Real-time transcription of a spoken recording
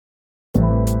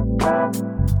Yo,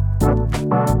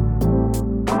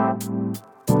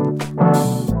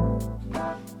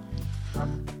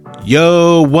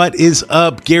 what is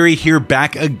up? Gary here,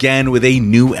 back again with a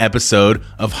new episode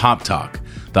of Hop Talk,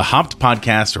 the Hopped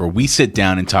podcast where we sit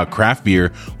down and talk craft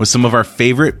beer with some of our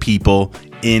favorite people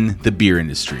in the beer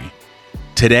industry.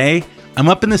 Today, I'm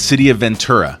up in the city of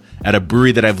Ventura at a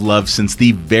brewery that I've loved since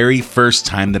the very first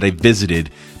time that I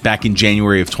visited back in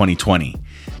January of 2020.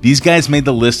 These guys made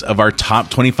the list of our top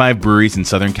 25 breweries in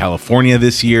Southern California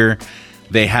this year.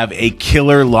 They have a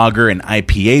killer lager and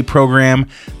IPA program.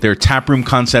 Their taproom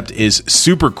concept is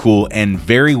super cool and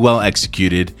very well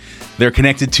executed. They're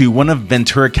connected to one of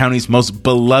Ventura County's most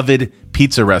beloved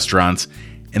pizza restaurants,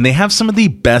 and they have some of the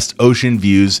best ocean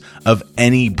views of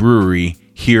any brewery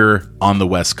here on the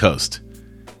West Coast.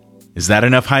 Is that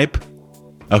enough hype?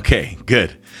 Okay,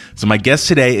 good. So my guest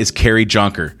today is Kerry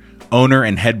Jonker, owner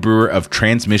and head brewer of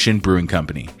Transmission Brewing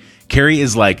Company. Kerry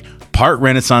is like part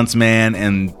Renaissance man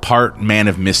and part man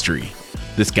of mystery.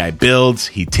 This guy builds,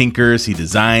 he tinkers, he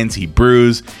designs, he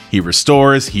brews, he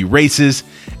restores, he races,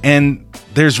 and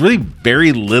there's really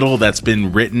very little that's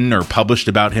been written or published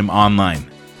about him online.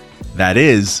 That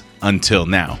is, until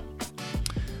now.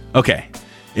 Okay,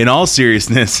 in all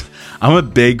seriousness, I'm a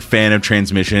big fan of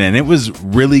Transmission, and it was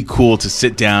really cool to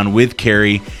sit down with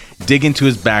Kerry, dig into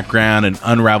his background, and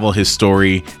unravel his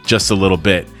story just a little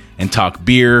bit, and talk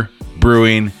beer,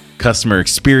 brewing, customer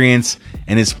experience,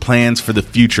 and his plans for the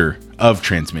future of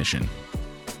Transmission.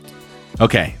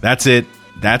 Okay, that's it.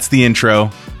 That's the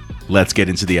intro. Let's get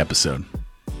into the episode.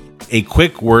 A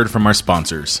quick word from our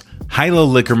sponsors. Hi-Lo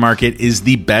Liquor Market is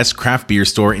the best craft beer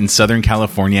store in Southern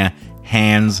California,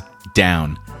 hands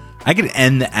down. I could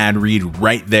end the ad read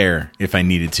right there if I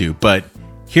needed to, but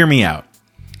hear me out.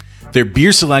 Their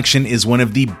beer selection is one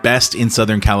of the best in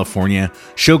Southern California,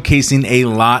 showcasing a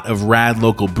lot of rad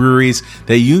local breweries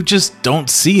that you just don't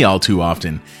see all too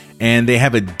often. And they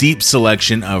have a deep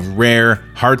selection of rare,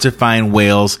 hard-to-find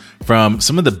whales from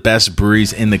some of the best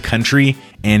breweries in the country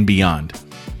and beyond.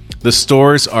 The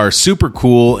stores are super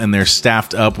cool, and they're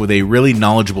staffed up with a really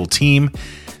knowledgeable team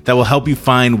that will help you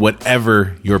find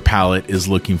whatever your palate is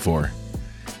looking for.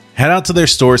 Head out to their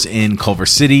stores in Culver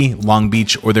City, Long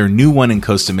Beach, or their new one in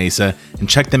Costa Mesa and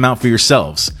check them out for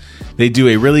yourselves. They do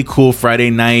a really cool Friday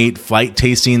night flight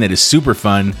tasting that is super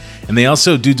fun, and they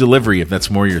also do delivery if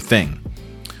that's more your thing.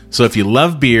 So if you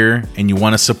love beer and you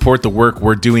want to support the work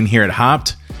we're doing here at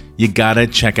Hopped, you gotta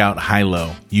check out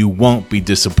Hi-Lo. You won't be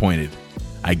disappointed.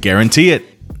 I guarantee it.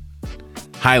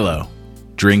 Hi-Lo.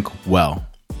 Drink well.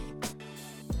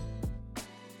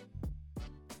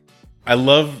 I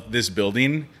love this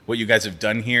building, what you guys have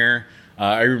done here.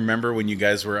 I remember when you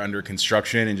guys were under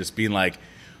construction and just being like,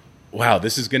 wow,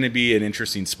 this is going to be an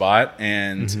interesting spot.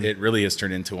 And It really has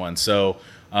turned into one. So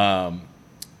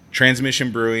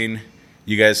Transmission Brewing,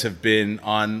 you guys have been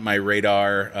on my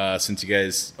radar since you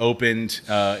guys opened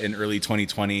in early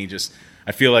 2020.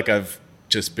 I feel like I've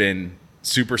just been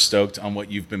super stoked on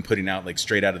what you've been putting out, like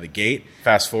straight out of the gate.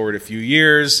 Fast forward a few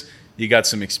years, you got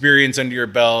some experience under your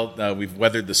belt. We've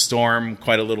weathered the storm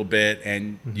quite a little bit,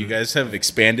 and you guys have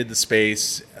expanded the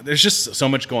space. There's just so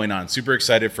much going on. Super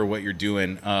excited for what you're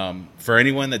doing. For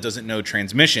anyone that doesn't know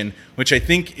Transmission, which I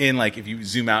think if you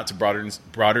zoom out to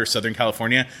broader Southern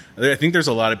California, I think there's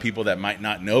a lot of people that might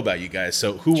not know about you guys.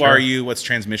 So who are you? What's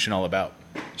Transmission all about?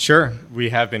 Sure. We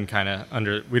have been kind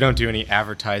of we don't do any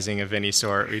advertising of any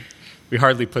sort. We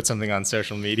hardly put something on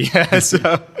social media, so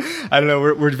I don't know.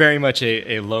 We're very much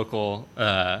a local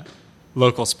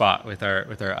spot with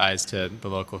our eyes to the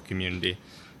local community,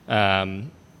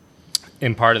 and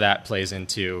part of that plays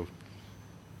into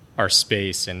our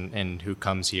space and who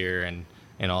comes here and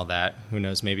all that. Who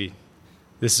knows? Maybe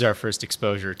this is our first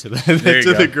exposure to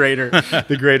the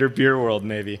greater beer world,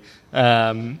 maybe.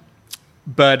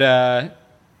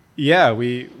 Yeah,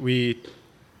 we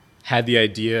had the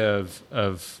idea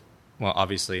of well,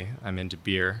 obviously, I'm into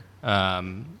beer,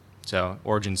 so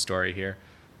origin story here.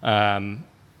 Homebrewed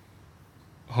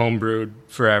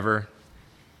forever.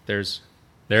 There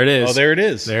it is. Oh, there it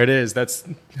is. There it is. That's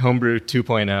Homebrew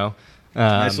 2.0.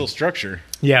 Nice little structure.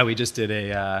 Yeah, we just did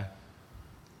a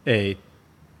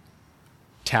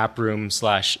tap room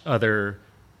 / other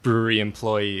brewery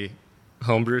employee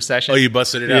homebrew session. Oh, you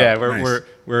busted it out. Yeah,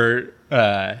 we're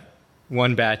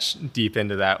one batch deep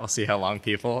into that. We'll see how long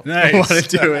people want to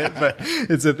do it. But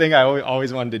it's a thing I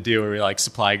always wanted to do, where we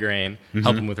supply grain,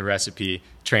 help them with a recipe,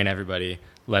 train everybody,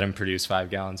 let them produce 5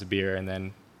 gallons of beer, and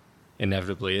then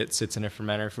inevitably it sits in a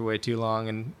fermenter for way too long,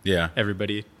 and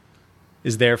everybody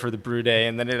is there for the brew day,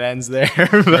 and then it ends there.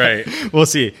 Right. We'll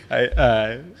see.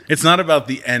 It's not about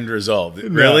the end result,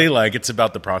 really. No. Like, it's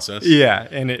about the process. Yeah,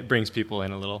 and it brings people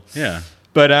in a little. Yeah.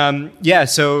 But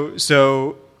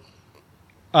so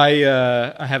I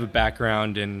have a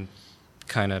background in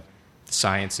kind of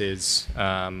sciences,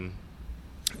 and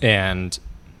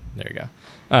there you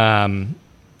go,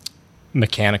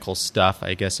 mechanical stuff,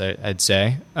 I guess I'd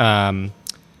say, and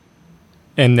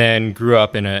then grew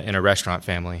up in a restaurant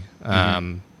family.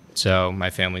 So my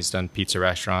family's done pizza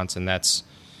restaurants, and that's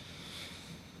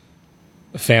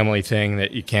a family thing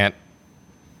that you can't.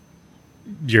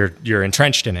 You're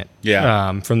entrenched in it,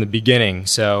 from the beginning.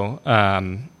 So,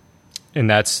 and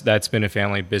that's been a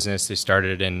family business. They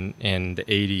started in the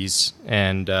 80s,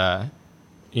 and I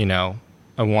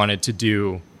wanted to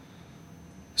do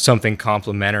something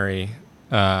complementary,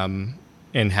 and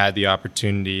had the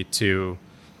opportunity to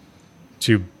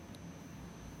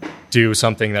do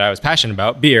something that I was passionate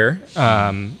about, beer,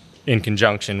 in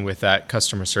conjunction with that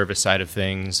customer service side of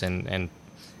things, and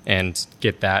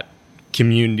get that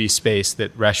community space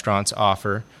that restaurants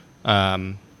offer.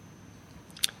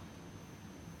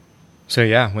 So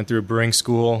yeah, went through a brewing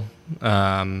school,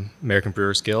 American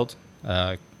Brewers Guild.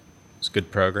 It's a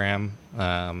good program,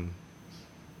 and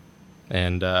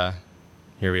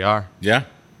here we are. Yeah.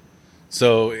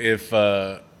 So if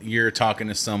you're talking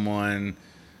to someone,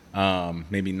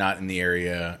 maybe not in the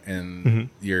area, and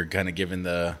you're kind of given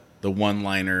the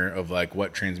one-liner of like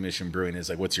what Transmission Brewing is,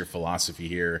 like, what's your philosophy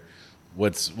here? How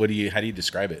do you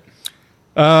describe it?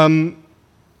 Part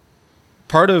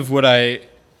of what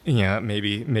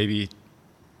maybe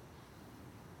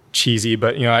cheesy,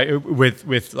 but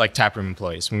with like taproom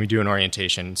employees, when we do an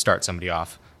orientation, start somebody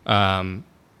off. I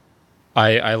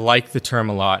like the term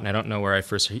a lot, and I don't know where I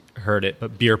first heard it,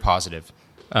 but beer positive.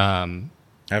 I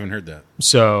haven't heard that.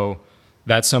 So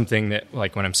that's something that,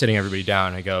 like, when I'm sitting everybody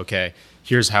down, I go, okay,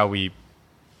 here's how we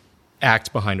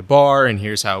act behind a bar, and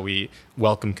here's how we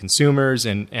welcome consumers,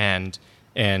 and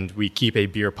we keep a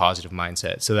beer positive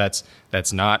mindset. So that's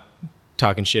not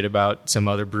talking shit about some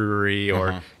other brewery,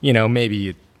 or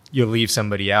maybe you leave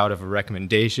somebody out of a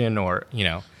recommendation, or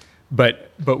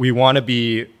but we want to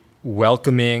be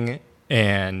welcoming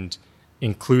and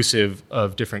inclusive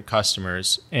of different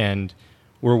customers, and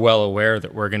we're well aware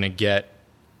that we're going to get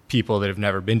people that have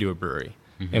never been to a brewery,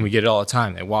 and we get it all the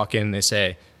time. They walk in and they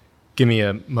say, give me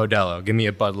a Modelo, give me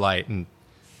a Bud Light. And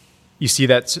you see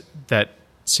that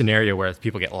scenario where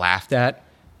people get laughed at,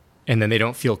 and then they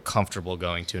don't feel comfortable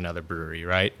going to another brewery,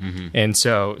 right? And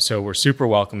so we're super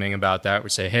welcoming about that. We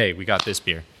say, hey, we got this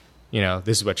beer.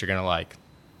 This is what you're going to like.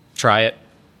 Try it.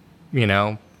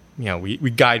 We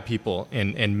guide people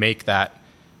and make that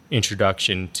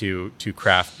introduction to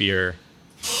craft beer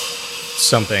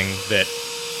something that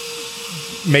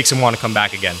makes them want to come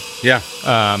back again. Yeah.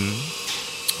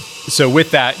 So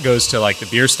with that goes to like the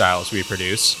beer styles we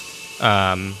produce.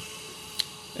 And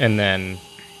then,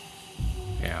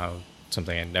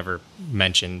 something I never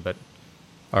mentioned, but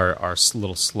our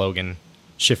little slogan,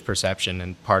 shift perception.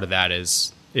 And part of that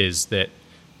is that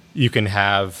you can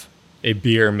have a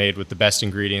beer made with the best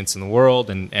ingredients in the world,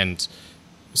 and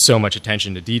so much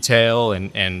attention to detail,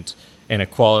 and a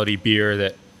quality beer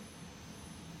that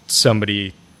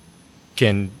somebody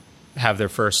can have their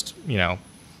first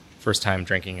time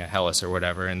drinking a Helles or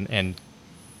whatever, and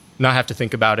not have to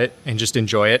think about it, and just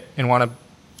enjoy it and want to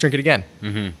drink it again.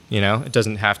 It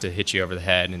doesn't have to hit you over the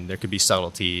head, and there could be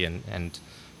subtlety, and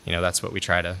that's what we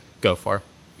try to go for.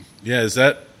 Yeah.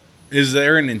 Is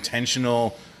there an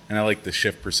intentional, and I like the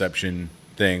shift perception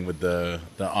thing with the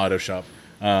auto shop,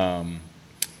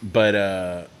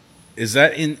 but is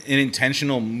that an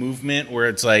intentional movement where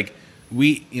it's like,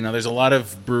 there's a lot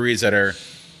of breweries that are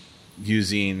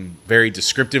using very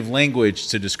descriptive language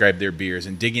to describe their beers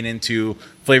and digging into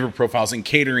flavor profiles and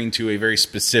catering to a very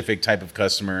specific type of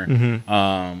customer.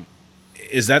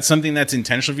 Is that something that's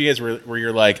intentional for you guys, where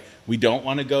you're like, we don't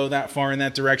want to go that far in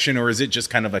that direction, or is it just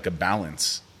kind of like a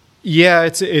balance? Yeah,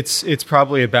 it's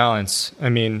probably a balance. I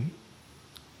mean,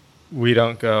 we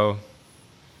don't go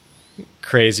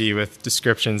crazy with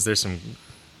descriptions. There's some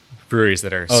breweries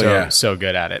that are so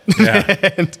good at it.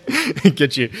 Yeah. And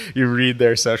get you read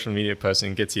their social media posts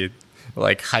and gets you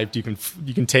like hyped. You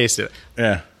can taste it.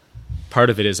 Yeah. Part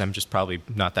of it is I'm just probably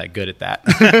not that good at that,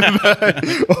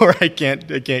 or I can't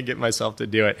get myself to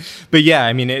do it. But yeah,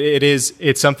 I mean,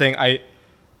 it's something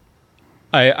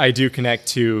I do connect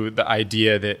to the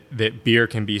idea that beer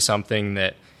can be something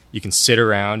that you can sit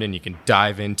around and you can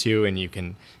dive into, and you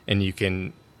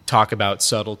can talk about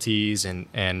subtleties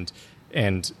and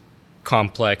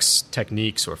complex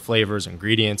techniques or flavors,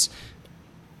 ingredients,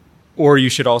 or you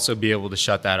should also be able to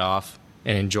shut that off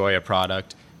and enjoy a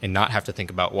product and not have to think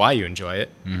about why you enjoy it.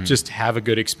 Just have a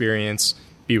good experience,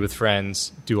 be with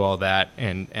friends, do all that,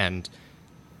 and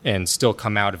still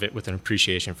come out of it with an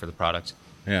appreciation for the product.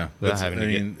 Yeah, without having to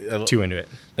get too into it.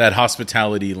 That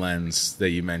hospitality lens that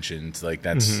you mentioned, like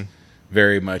that's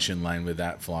very much in line with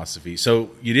that philosophy.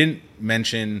 So you didn't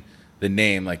mention the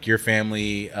name, like your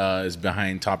family is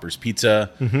behind Topper's Pizza,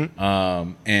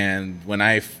 and when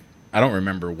I don't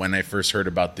remember when I first heard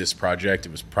about this project.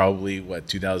 It was probably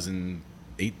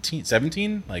 2018,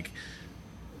 17, like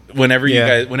whenever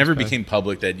it became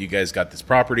public that you guys got this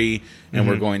property and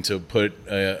we're going to put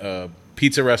a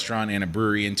pizza restaurant and a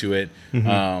brewery into it.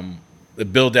 The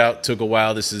build out took a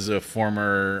while. This is a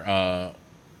former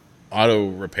auto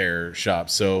repair shop.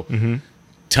 So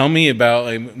tell me about,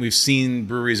 like, we've seen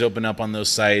breweries open up on those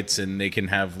sites and they can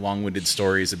have long-winded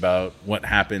stories about what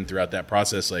happened throughout that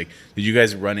process. Like, did you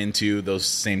guys run into those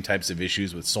same types of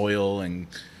issues with soil and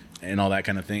all that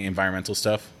kind of thing, environmental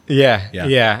stuff?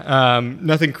 Yeah.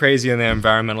 Nothing crazy on the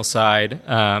environmental side.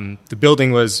 The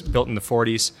building was built in the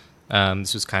 40s.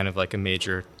 This was kind of like a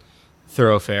major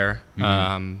thoroughfare.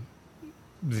 What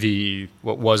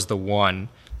was the one?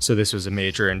 So this was a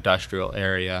major industrial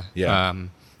area.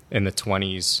 In the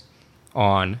 20s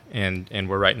on, and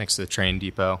we're right next to the train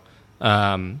depot.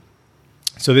 So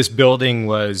this building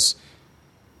was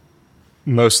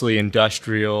mostly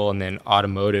industrial and then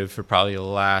automotive for probably the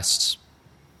last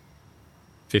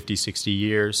 50, 60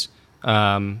 years.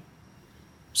 So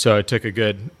it took a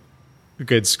good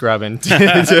scrubbing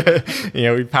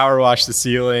we power washed the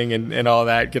ceiling and all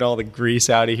that, get all the grease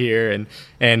out of here,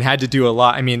 and had to do a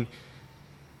lot. I mean,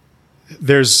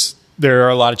 there are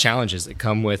a lot of challenges that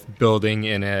come with building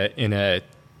in a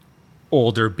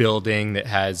older building that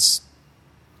has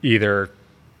either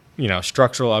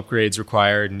structural upgrades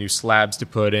required, new slabs to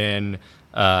put in,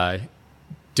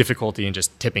 difficulty in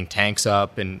just tipping tanks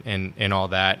up and all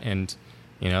that. And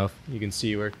you can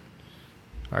see where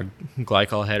our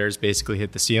glycol headers basically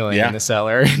hit the ceiling in the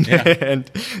cellar.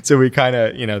 And so we kind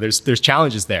of, there's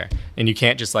challenges there, and you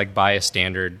can't just like buy a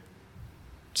standard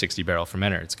 60 barrel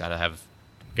fermenter. It's got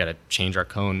to change our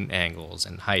cone angles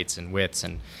and heights and widths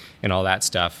and all that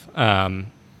stuff.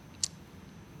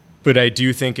 But I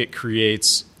do think it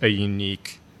creates a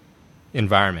unique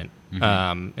environment.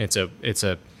 It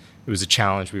was a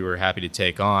challenge we were happy to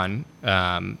take on.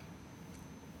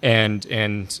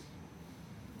 And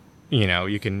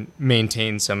you can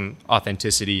maintain some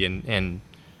authenticity and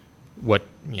what,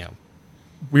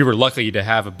 we were lucky to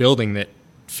have a building that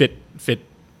fit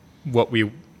what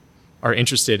we are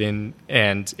interested in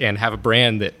and have a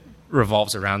brand that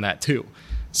revolves around that too.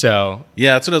 So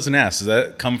yeah, that's what I was going to ask. Does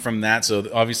that come from that? So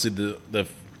obviously the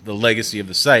legacy of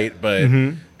the site, but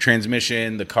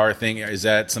transmission, the car thing, is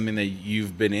that something that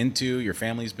you've been into, your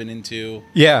family's been into?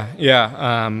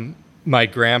 Yeah. My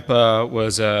grandpa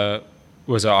was an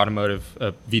automotive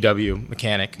VW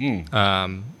mechanic.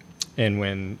 And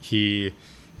when he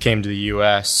came to the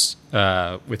U.S.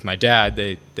 With my dad,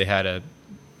 they had a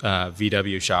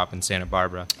VW shop in Santa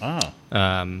Barbara.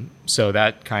 So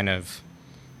that kind of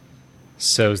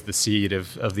sows the seed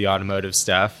of the automotive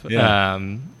stuff.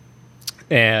 And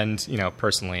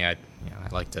personally, I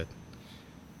like to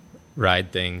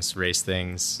ride things, race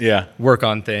things, work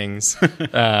on things.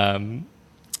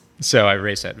 So I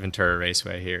race at Ventura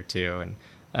Raceway here too,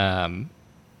 and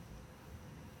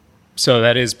so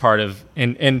that is part of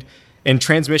and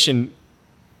transmission.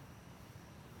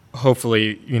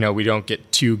 Hopefully, we don't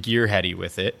get too gear heady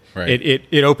with it. Right.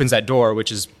 It opens that door,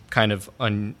 which is kind of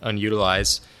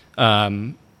unutilized.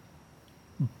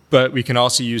 But we can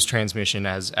also use transmission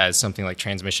as something like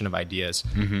transmission of ideas,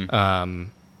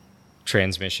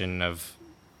 transmission of,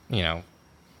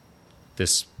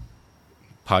 this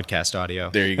podcast audio.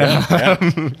 There you go.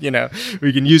 Yeah.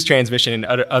 We can use transmission in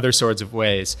other sorts of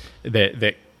ways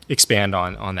that expand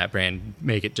on that brand,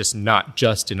 make it not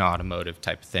just an automotive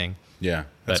type of thing. Yeah,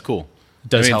 that's cool. It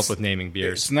does help with naming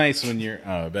beers. It's nice when you're.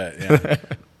 Oh, I bet.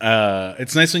 Yeah.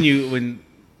 It's nice when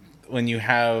you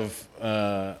have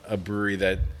a brewery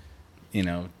that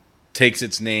takes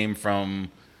its name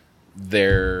from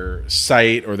their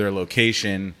site or their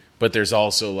location, but there's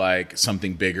also like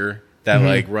something bigger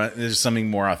that there's something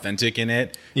more authentic in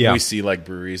it. Yeah. We see like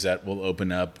breweries that will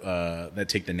open up that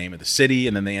take the name of the city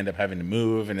and then they end up having to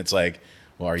move, and it's like,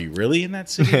 well, are you really in that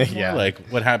city anymore? Yeah. Like,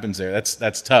 what happens there?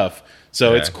 That's tough.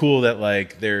 So it's cool that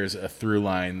like there's a through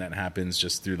line that happens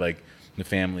just through like the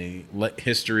family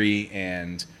history,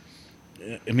 and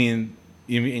I mean,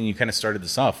 you kind of started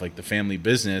this off, like the family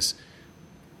business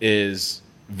is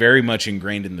very much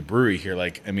ingrained in the brewery here.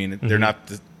 Like, I mean, they're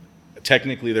not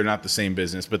technically they're not the same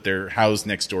business, but they're housed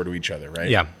next door to each other, right?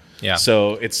 Yeah. Yeah.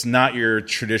 So it's not your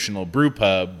traditional brew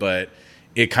pub, but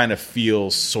it kind of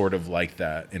feels sort of like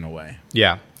that in a way.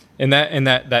 Yeah. And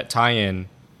that tie-in,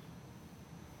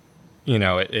 you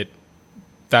know,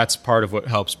 that's part of what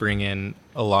helps bring in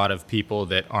a lot of people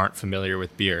that aren't familiar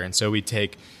with beer. And so we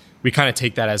kind of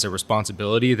take that as a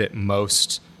responsibility that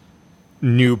most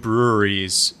new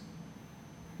breweries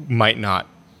might not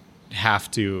have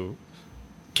to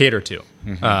cater to.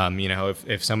 Mm-hmm. You know,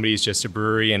 if somebody's just a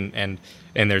brewery and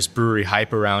there's brewery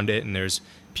hype around it, and there's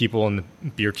people in the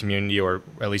beer community, or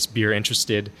at least beer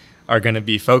interested, are going to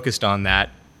be focused on that,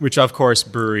 which of course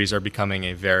breweries are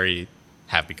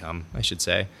have become, I should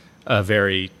say, a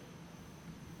very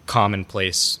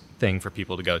commonplace thing for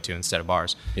people to go to instead of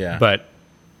bars. Yeah. But,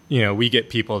 you know, we get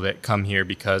people that come here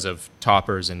because of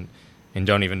Toppers and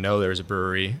don't even know there's a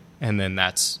brewery. And then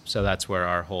that's where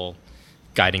our whole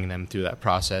guiding them through that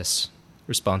process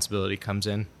responsibility comes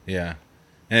in. Yeah.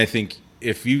 And I think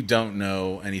if you don't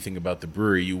know anything about the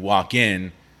brewery, you walk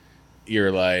in,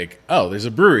 you're like, oh, there's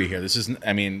a brewery here.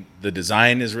 The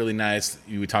design is really nice.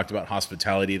 We talked about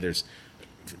hospitality. There's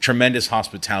tremendous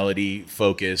hospitality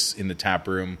focus in the tap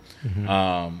room.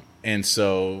 Mm-hmm. And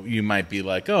so you might be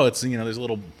like, oh, it's, you know, there's a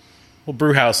little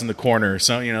brew house in the corner.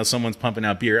 So, you know, someone's pumping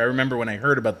out beer. I remember when I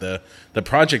heard about the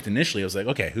project initially, I was like,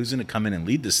 okay, who's going to come in and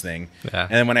lead this thing? Yeah.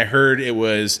 And then when I heard it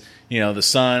was, you know, the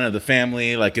son of the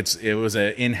family, like it was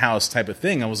an in-house type of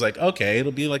thing, I was like, okay,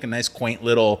 it'll be like a nice, quaint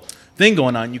little thing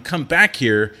going on. You come back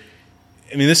here.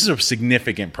 I mean, this is a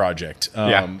significant project.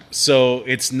 So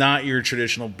it's not your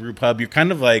traditional brew pub. You're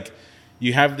kind of like,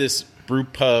 you have this brew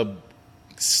pub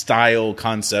style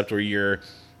concept where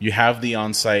you have the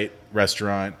on-site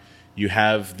restaurant, you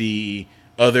have the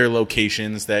other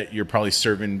locations that you're probably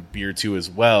serving beer to as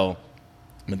well.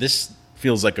 But this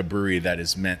feels like a brewery that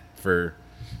is meant for,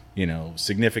 you know,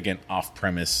 significant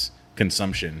off-premise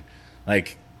consumption.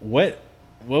 Like, what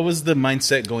was the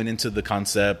mindset going into the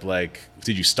concept? Like,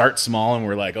 did you start small and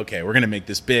we're like, okay, we're going to make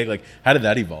this big? Like, how did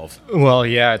that evolve? Well,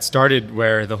 yeah, it started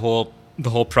where the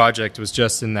whole project was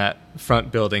just in that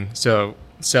front building. So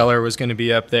cellar was going to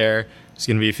be up there. It's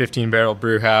going to be a 15-barrel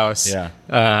brew house. Yeah.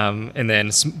 And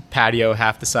then patio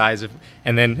half the size of,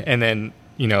 and then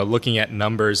you know, looking at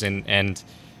numbers and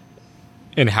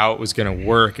how it was going to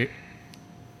work,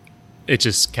 it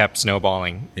just kept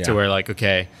snowballing to where, like,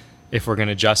 okay, if we're going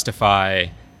to justify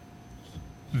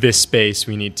this space,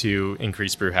 we need to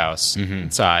increase brew house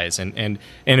size. And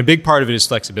a big part of it is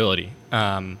flexibility.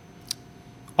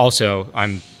 Also,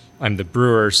 I'm the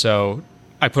brewer, so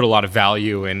I put a lot of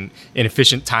value in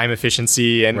time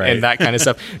efficiency and that kind of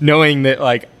stuff, knowing that,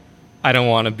 like, I don't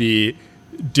want to be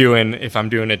doing, if I'm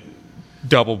doing a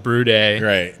double brew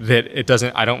day, that it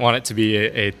doesn't, I don't want it to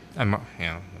be I'm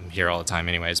here all the time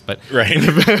anyways, but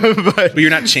but you're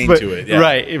not chained to it. Yeah.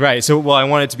 Right. So, well, I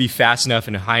want it to be fast enough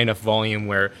and a high enough volume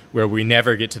where we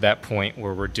never get to that point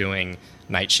where we're doing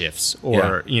night shifts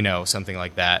or, you know, something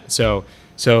like that. So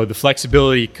the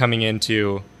flexibility coming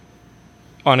into,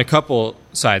 on a couple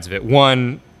sides of it.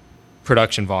 One,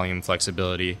 production volume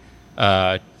flexibility.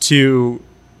 Two,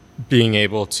 being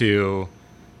able to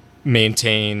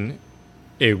maintain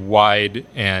a wide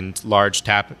and large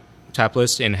tap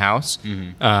list in-house,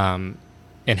 and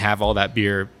have all that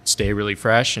beer stay really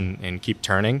fresh and keep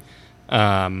turning.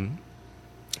 And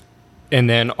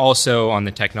then also on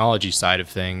the technology side of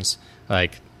things,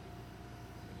 like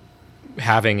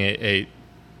having a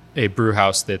brew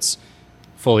house that's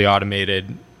fully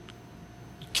automated,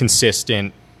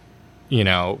 consistent, you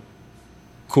know,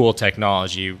 cool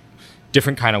technology,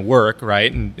 different kind of work,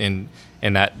 right? And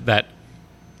that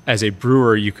as a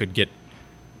brewer, you could get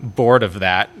bored of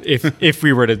that if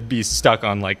we were to be stuck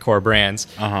on like core brands.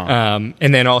 And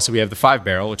then also we have the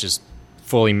 5-barrel, which is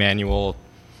fully manual,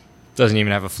 doesn't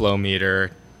even have a flow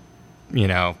meter, you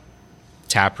know,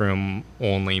 tap room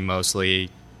only,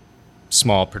 mostly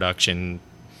small production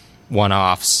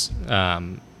one-offs.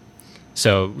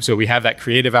 So we have that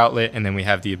creative outlet, and then we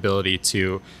have the ability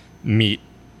to meet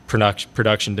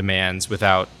production demands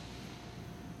without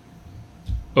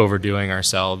overdoing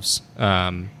ourselves.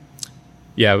 When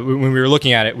we were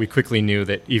looking at it, we quickly knew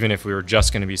that even if we were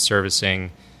just going to be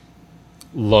servicing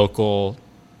local,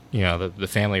 you know, the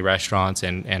family restaurants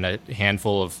and a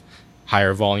handful of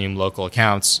higher volume local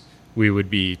accounts, we would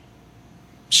be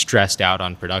stressed out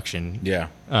on production. Yeah.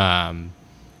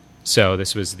 So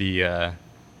this was the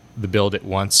build it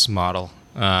once model,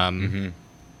 and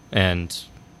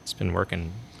it's been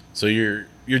working. So you're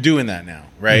doing that now,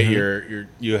 right?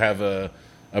 You have a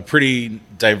pretty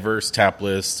diverse tap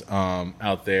list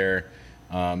out there.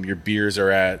 Your beers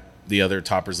are at the other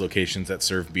Toppers locations that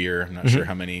serve beer. I'm not sure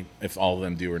how many, if all of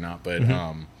them do or not, but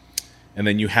and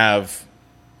then you have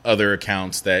other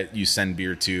accounts that you send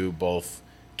beer to, both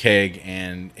keg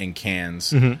and in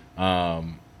cans.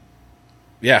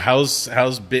 Yeah, how's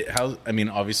I mean,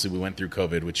 obviously we went through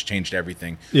COVID, which changed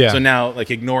everything. Yeah. So now, like,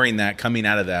 ignoring that, coming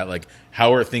out of that, like,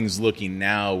 how are things looking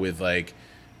now with like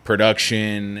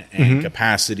production and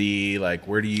capacity? Like,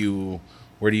 where do you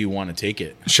want to take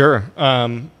it? Sure.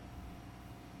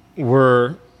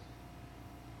 We're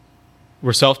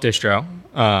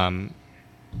self-distro,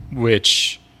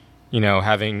 which, you know,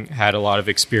 having had a lot of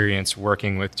experience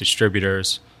working with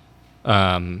distributors,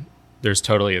 there's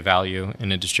totally a value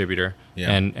in a distributor,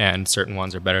 and certain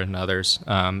ones are better than others.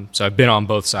 So I've been on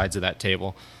both sides of that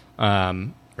table.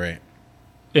 Right.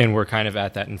 And we're kind of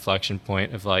at that inflection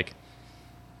point of like,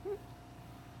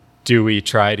 do we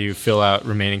try to fill out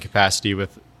remaining capacity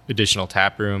with additional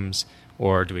tap rooms,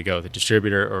 or do we go with a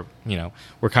distributor? Or, you know,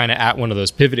 we're kind of at one of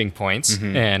those pivoting points.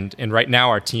 And right now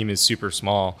our team is super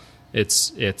small.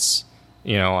 It's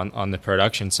you know, on the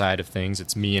production side of things,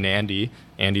 it's me and Andy.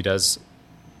 Andy does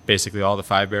basically all the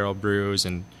 5-barrel brews,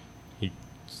 and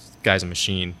guy's a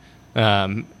machine.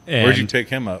 And where'd you pick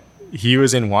him up? He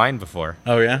was in wine before.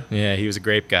 Oh yeah? Yeah, he was a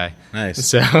grape guy. Nice.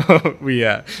 So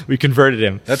we converted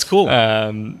him. That's cool.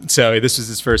 So this was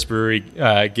his first brewery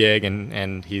gig,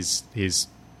 and he's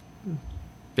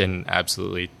been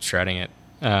absolutely shredding it.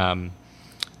 And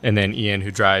then Ian,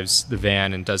 who drives the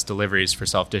van and does deliveries for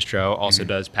Self Distro, also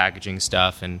does packaging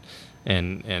stuff and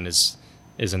is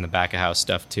in the back of house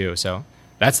stuff too. So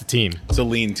that's the team. It's a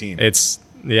lean team. It's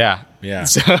yeah.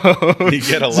 So you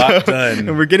get a lot done,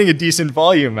 and we're getting a decent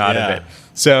volume out of it.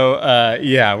 So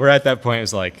we're at that point.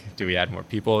 It's like, do we add more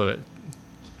people?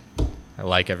 I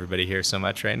like everybody here so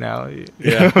much right now.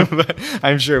 But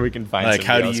I'm sure we can find like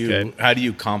somebody how do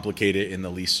you complicate it in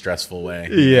the least stressful way?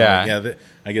 Yeah.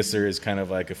 I guess there is kind of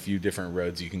like a few different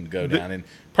roads you can go down, and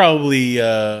probably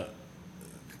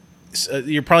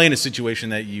you're probably in a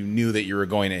situation that you knew that you were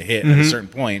going to hit at a certain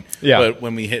point. Yeah. But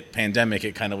when we hit pandemic,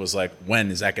 it kind of was like,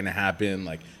 when is that going to happen?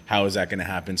 Like, how is that going to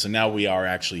happen? So now we are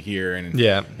actually here, and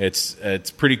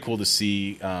it's pretty cool to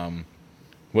see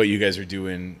what you guys are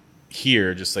doing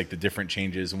here, just like the different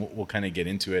changes, and we'll kind of get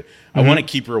into it. I want to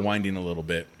keep rewinding a little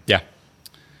bit. Yeah.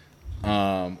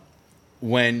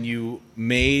 When you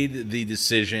made the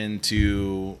decision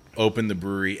to open the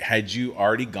brewery, had you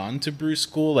already gone to brew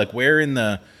school? Like, where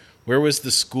was the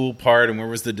school part, and where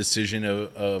was the decision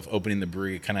of opening the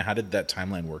brewery? Kind of, how did that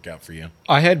timeline work out for you?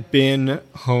 I had been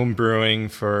home brewing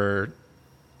for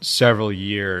several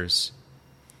years,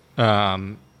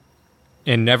 and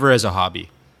never as a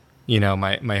hobby. You know,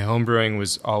 my home brewing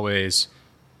was always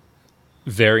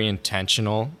very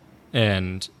intentional,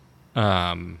 and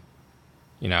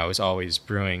you know, I was always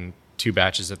brewing 2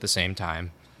 batches at the same time,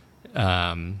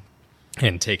 and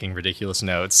taking ridiculous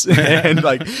notes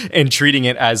and treating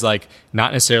it as like,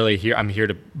 not necessarily I'm here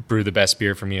to brew the best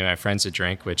beer for me and my friends to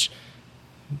drink, which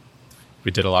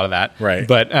we did a lot of that. Right.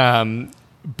 But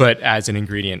as an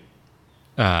ingredient,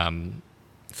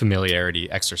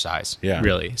 familiarity exercise,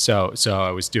 really. So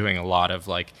I was doing a lot of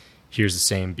like, here's the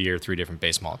same beer, 3 different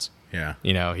base malts. Yeah.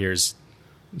 You know, here's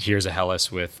a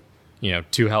Helles with, you know,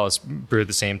 2 Helles brewed at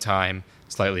the same time,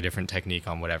 slightly different technique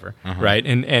on whatever, right?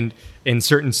 And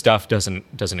certain stuff doesn't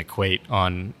equate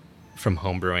on from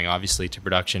home brewing, obviously, to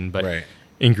production, but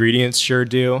ingredients sure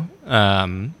do,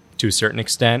 to a certain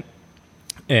extent.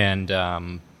 And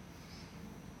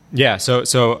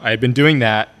so I've been doing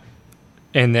that,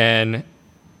 and then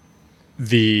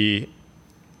the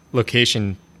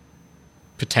location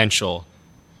potential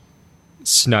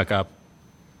snuck up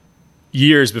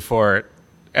years before it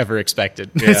ever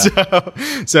expected.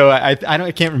 Yeah. So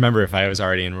I can't remember if I was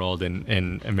already enrolled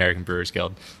in American Brewers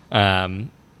Guild,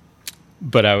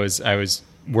 but I was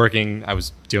working. I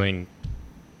was doing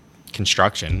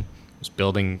construction. I was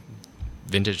building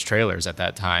vintage trailers at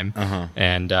that time,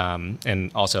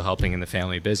 and also helping in the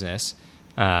family business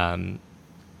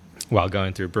while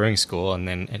going through brewing school, and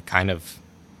then it kind of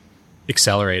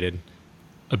accelerated.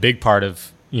 A big part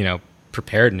of, you know,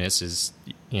 preparedness is,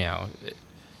 you know,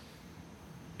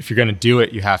 if you're going to do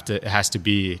it, it has to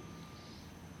be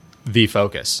the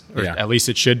focus, or at least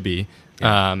it should be.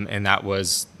 Yeah. And that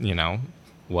was, you know,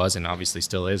 and obviously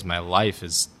still is, my life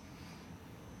is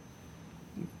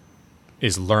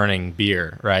learning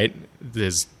beer, right?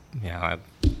 There's, you know,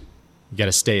 you got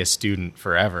to stay a student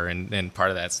forever. And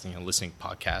part of that's, you know, listening to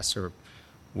podcasts or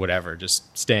whatever,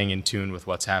 just staying in tune with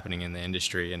what's happening in the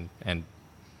industry and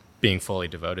being fully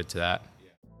devoted to that.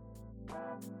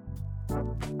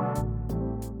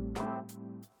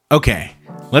 Okay,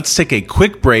 let's take a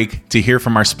quick break to hear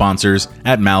from our sponsors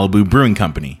at Malibu Brewing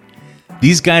Company.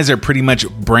 These guys are pretty much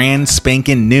brand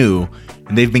spanking new,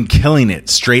 and they've been killing it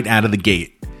straight out of the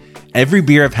gate. Every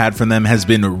beer I've had from them has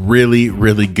been really,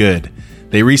 really good.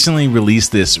 They recently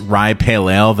released this rye pale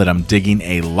ale that I'm digging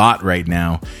a lot right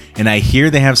now, and I hear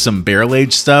they have some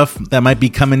barrel-aged stuff that might be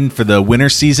coming for the winter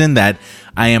season that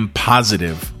I am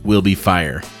positive will be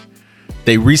fire.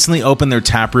 They recently opened their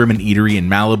tap room and eatery in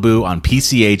Malibu on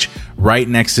PCH right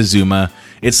next to Zuma.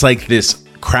 It's like this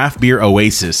craft beer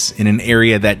oasis in an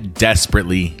area that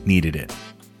desperately needed it.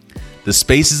 The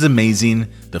space is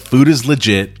amazing, the food is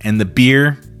legit, and the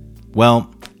beer,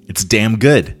 well, it's damn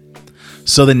good.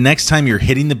 So the next time you're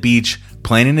hitting the beach,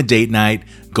 planning a date night,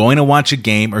 going to watch a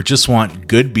game, or just want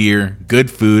good beer, good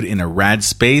food in a rad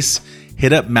space,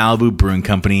 hit up Malibu Brewing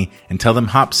Company and tell them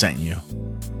Hop sent you.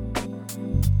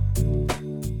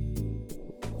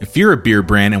 If you're a beer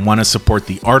brand and want to support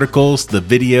the articles, the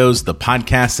videos, the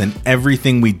podcasts, and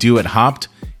everything we do at Hopped,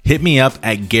 hit me up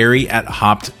at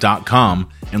gary@hopped.com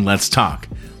and let's talk.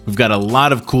 We've got a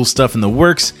lot of cool stuff in the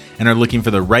works and are looking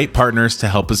for the right partners to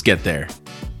help us get there.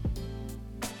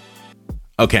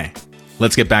 Okay,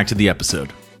 let's get back to the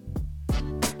episode.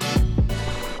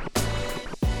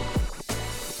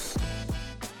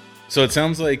 So it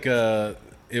sounds like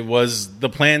it was the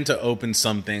plan to open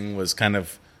something was kind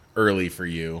of early for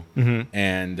you,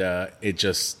 and it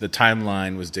just the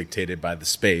timeline was dictated by the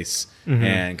space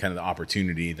and kind of the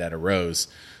opportunity that arose.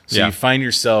 So you find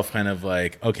yourself kind of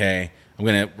like, okay,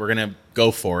 we're gonna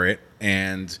go for it,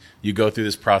 and you go through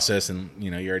this process, and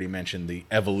you already mentioned the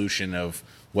evolution of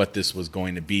what this was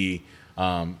going to be.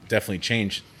 Definitely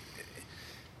changed.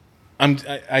 I'm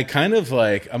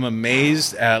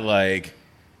amazed at like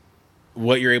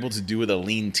what you're able to do with a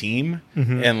lean team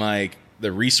and like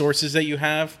the resources that you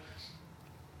have.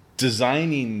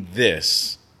 Designing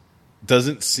this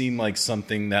doesn't seem like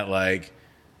something that like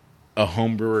a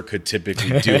home brewer could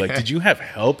typically do. Like, did you have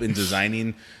help in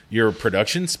designing your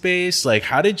production space? Like,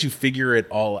 how did you figure it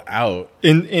all out?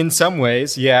 In some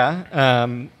ways, yeah.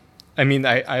 I mean,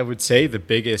 I would say the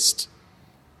biggest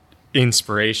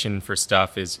inspiration for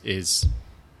stuff was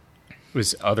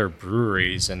other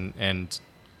breweries and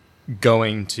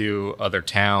going to other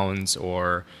towns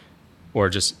or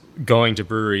just going to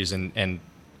breweries and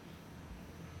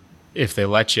if they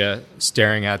let you,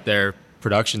 staring at their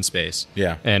production space,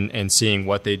 and seeing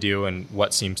what they do and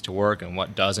what seems to work and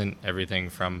what doesn't. Everything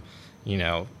from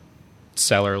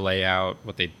cellar layout,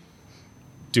 what they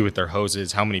do with their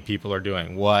hoses, how many people are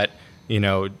doing what,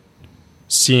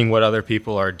 seeing what other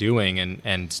people are doing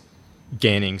and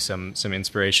gaining some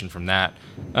inspiration from that.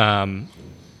 I'm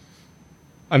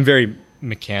very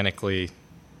mechanically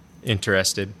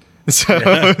interested.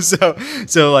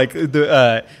 So like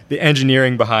the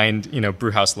engineering behind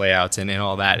brewhouse layouts and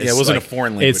all that. It wasn't a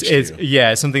foreign language.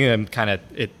 It's something that I'm kind of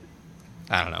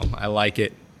I don't know. I like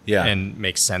it. Yeah. And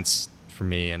makes sense for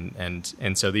me. And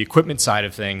so the equipment side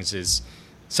of things is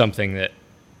something that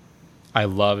I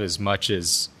love as much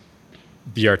as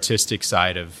the artistic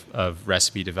side of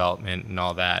recipe development and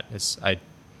all that. It's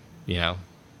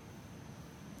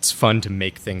fun to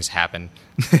make things happen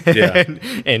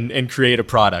and create a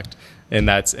product. And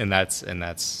that's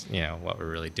what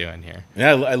we're really doing here.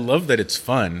 Yeah, I love that it's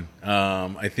fun.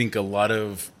 I think a lot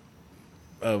of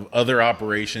other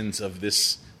operations of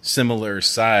this similar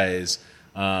size,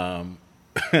 they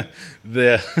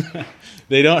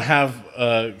don't have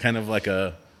kind of like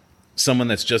someone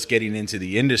that's just getting into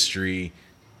the industry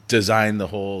design the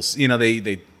whole.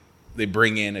 They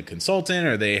bring in a consultant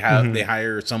or they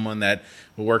hire someone that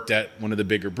worked at one of the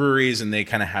bigger breweries and they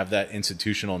kind of have that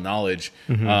institutional knowledge.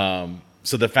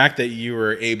 So the fact that you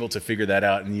were able to figure that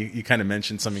out, and you kind of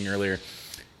mentioned something earlier,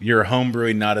 you're home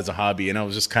brewing not as a hobby. And I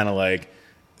was just kind of like,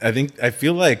 I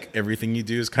feel like everything you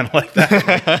do is kind of like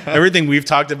that. Everything we've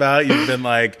talked about, you've been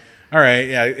like, all right,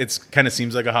 yeah, it's kind of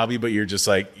seems like a hobby, but you're just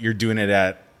like, you're doing it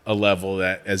at a level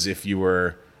that as if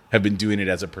you have been doing it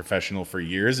as a professional for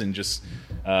years and just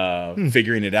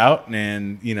figuring it out.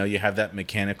 And, you have that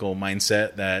mechanical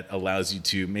mindset that allows you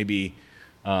to maybe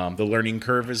the learning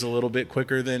curve is a little bit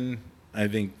quicker than I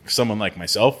think someone like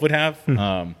myself would have.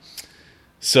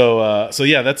 So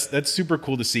yeah, that's super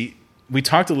cool to see. We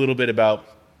talked a little bit about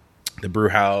the brew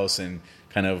house and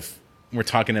kind of we're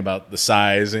talking about the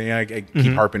size, and I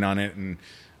keep harping on it, and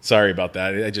sorry about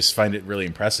that. I just find it really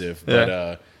impressive. Yeah.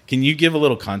 But can you give a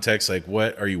little context, like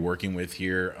what are you working with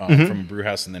here from a brew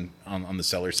house and then on the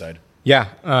cellar side? Yeah.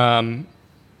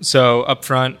 So up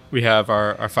front, we have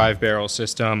our 5-barrel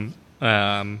system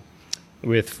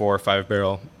with 4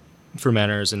 5-barrel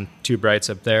fermenters and 2 brights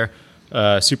up there.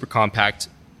 Super compact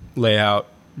layout,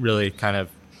 really kind of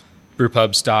brew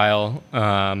pub style.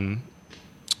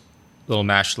 little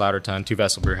mash slaughter tun,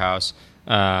 2-vessel brew house.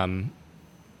 And,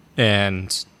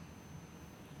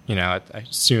 you know,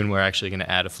 soon we're actually going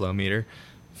to add a flow meter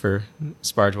for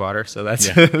sparge water. So that's,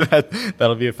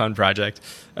 that'll be a fun project.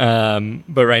 But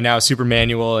right now, super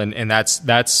manual. And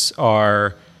that's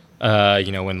our,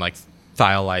 you know, when like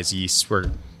thiolized yeasts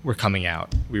were coming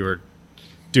out, we were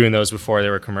doing those before they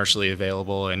were commercially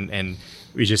available, and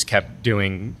we just kept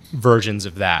doing versions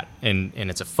of that, and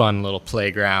it's a fun little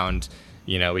playground.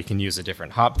 You know, we can use a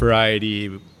different hop variety,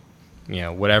 you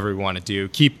know, whatever we want to do.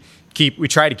 We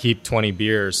try to keep 20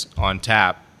 beers on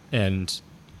tap, and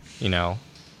you know,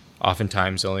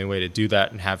 oftentimes the only way to do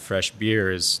that and have fresh beer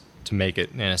is to make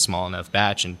it in a small enough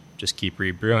batch and just keep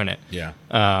rebrewing it. Yeah.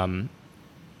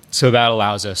 So that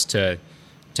allows us to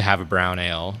have a brown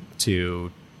ale,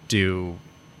 to do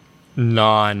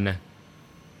non-hype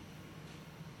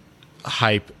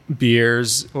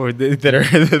beers, or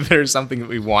that are something that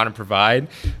we want to provide,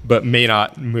 but may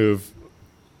not move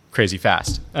crazy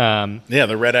fast.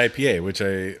 The red IPA, which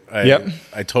I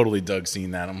totally dug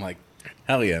seeing that. I'm like,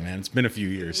 hell yeah, man! It's been a few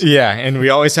years. Yeah, and we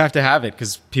always have to have it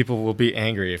because people will be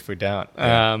angry if we don't.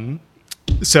 Yeah.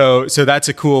 So that's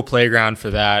a cool playground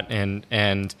for that,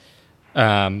 and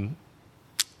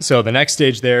so the next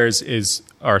stage there is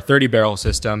our 30-barrel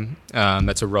system.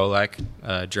 That's a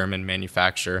Rolec, German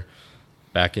manufacturer.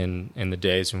 Back in the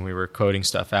days when we were coding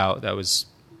stuff out, that was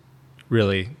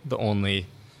really only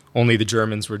the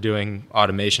Germans were doing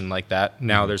automation like that.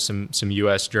 Now there's some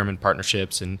U.S. German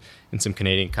partnerships and some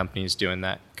Canadian companies doing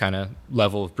that kind of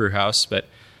level of brew house. But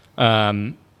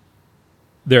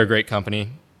they're a great company,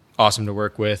 awesome to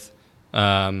work with.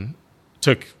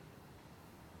 It's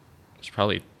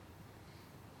probably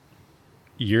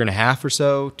year and a half or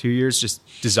so, 2 years, just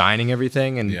designing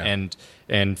everything and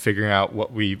figuring out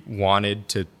what we wanted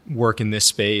to work in this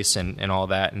space and all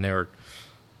that. And they were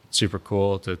super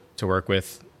cool to work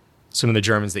with. Some of the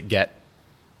Germans that get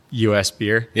U.S.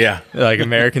 beer. Yeah. Like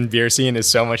American beer scene is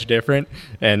so much different.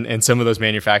 And some of those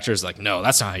manufacturers are like, no,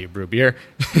 that's not how you brew beer.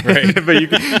 Right.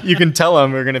 But you can tell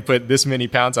them we're going to put this many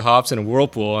pounds of hops in a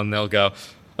whirlpool, and they'll go,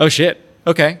 oh shit.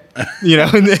 Okay. You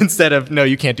know, instead of, no,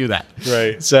 you can't do that.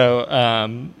 Right. So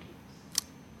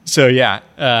yeah.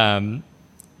 And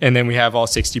then we have all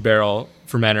 60-barrel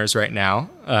fermenters right now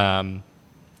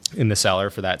in the cellar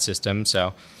for that system.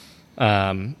 So,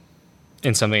 and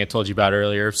something I told you about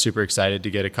earlier, super excited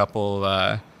to get a couple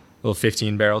little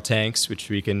 15-barrel tanks, which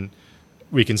we can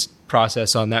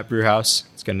process on that brew house.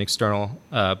 It's got an external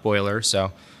boiler,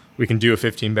 so we can do a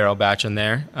 15-barrel batch in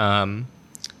there.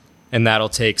 And that'll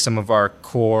take some of our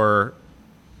core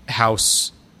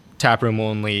house taproom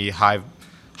only high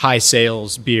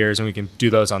sales beers, and we can do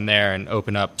those on there and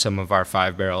open up some of our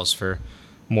 5 barrels for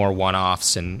more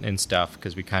one-offs and stuff,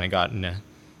 because we kind of got in a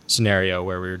scenario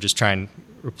where we were just we're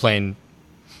playing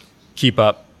keep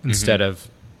up instead of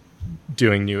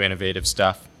doing new innovative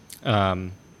stuff.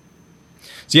 So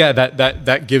yeah,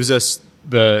 that gives us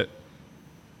the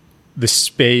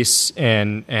space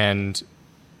and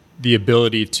the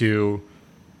ability to,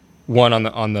 one,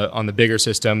 on the bigger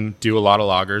system, do a lot of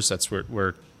lagers. That's what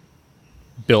we're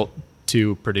built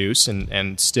to produce,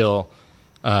 and still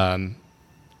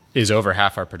is over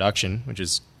half our production, which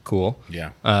is cool.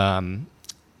 Yeah.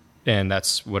 And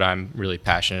that's what I'm really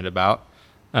passionate about.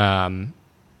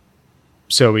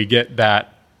 So we get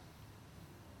that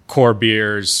core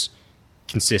beers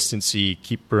consistency,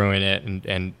 keep brewing it,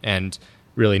 and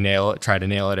really try to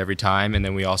nail it every time. And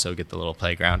then we also get the little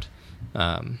playground.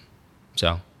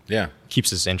 So yeah,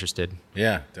 keeps us interested.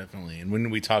 Yeah, definitely. And when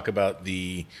we talk about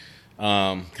the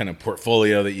kind of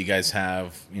portfolio that you guys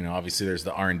have, you know, obviously there's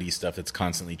the R&D stuff that's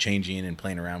constantly changing and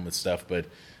playing around with stuff, but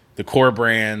the core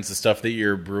brands, the stuff that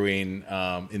you're brewing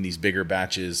in these bigger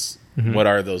batches, what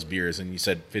are those beers? And you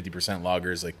said 50%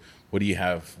 lagers. Like, what do you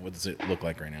have? What does it look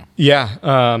like right now? Yeah.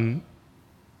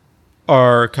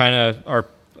 Our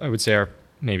I would say our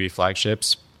maybe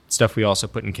flagships, stuff we also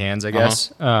put in cans, I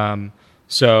guess.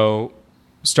 So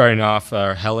starting off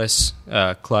our Helles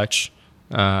Clutch,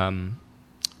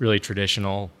 really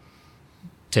traditional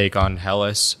take on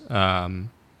Helles,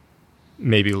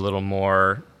 maybe a little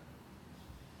more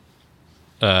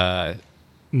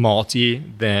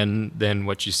malty than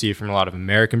what you see from a lot of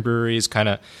American breweries, kind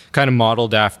of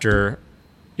modeled after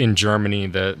in Germany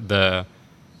the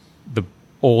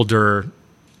older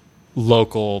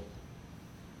local,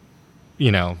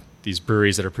 you know, these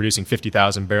breweries that are producing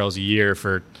 50,000 barrels a year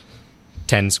for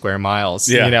 10 square miles,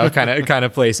 you know, kind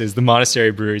of places, the monastery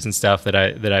breweries and stuff that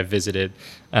I visited.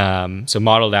 So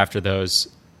modeled after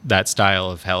that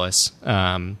style of Helles,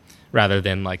 rather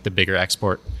than like the bigger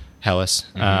export Helles.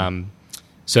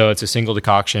 So it's a single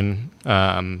decoction,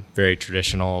 very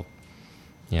traditional,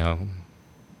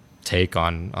 take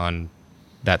on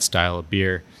that style of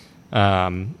beer.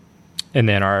 And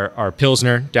then our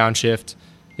Pilsner downshift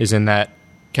is in that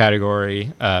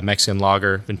category, Mexican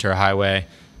lager, Ventura Highway,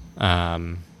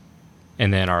 and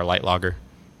then our light lager,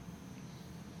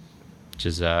 which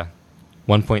is 1.6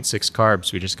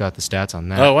 carbs. We just got the stats on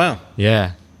that. Oh, wow.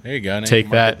 Yeah. There you go. Now Take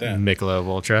you can market that, Michelob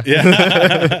Ultra.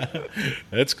 Yeah.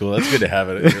 That's cool. That's good to have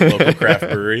it at your local craft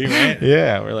brewery, right?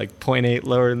 Yeah, we're like 0.8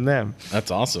 lower than them.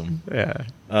 That's awesome.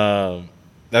 Yeah.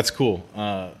 That's cool.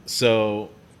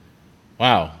 So,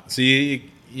 wow. So you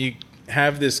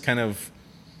have this kind of,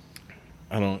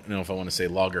 I don't know if I want to say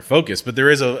lager focus, but there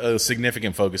is a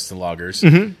significant focus to lagers.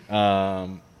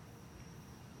 Mm-hmm.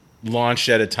 Launched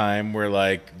at a time where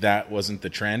like that wasn't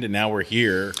the trend, and now we're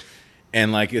here,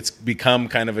 and like it's become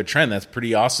kind of a trend. That's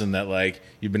pretty awesome that like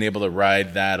you've been able to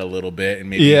ride that a little bit, and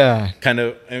maybe kind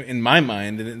of in my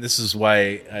mind, and this is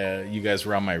why you guys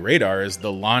were on my radar, is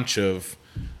the launch of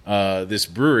this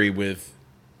brewery with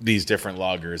these different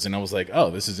lagers, and I was like,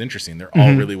 oh, this is interesting. They're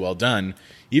all really well done,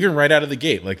 even right out of the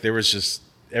gate. Like there was just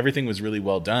everything was really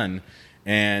well done.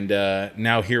 And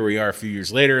now here we are a few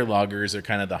years later. Lagers are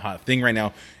kind of the hot thing right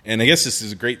now. And I guess this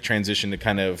is a great transition to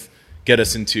kind of get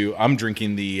us into, I'm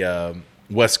drinking the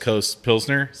West Coast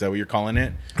Pilsner. Is that what you're calling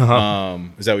it? Uh-huh.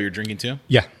 Is that what you're drinking too?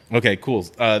 Yeah. Okay, cool.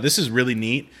 This is really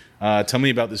neat. Tell me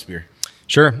about this beer.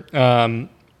 Sure.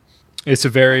 This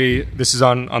is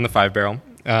on the 5-barrel.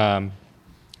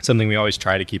 Something we always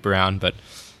try to keep around, but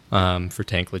for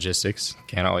tank logistics,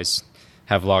 can't always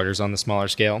have lagers on the smaller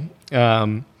scale.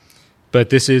 But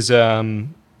this is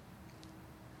in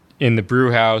the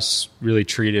brew house, really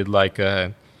treated like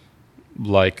a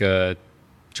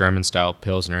German style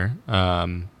Pilsner,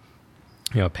 pale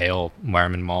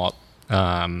Weyermann malt.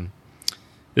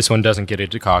 This one doesn't get a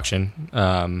decoction,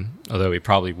 although we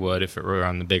probably would if it were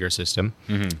on the bigger system.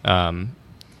 Mm-hmm.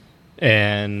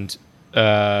 And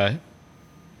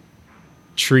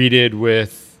treated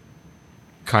with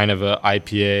kind of a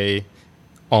IPA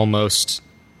almost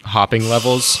hopping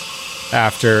levels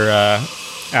after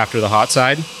the hot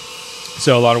side.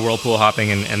 So a lot of whirlpool hopping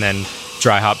and then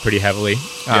dry hop pretty heavily.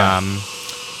 Yeah.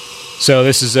 So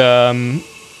this is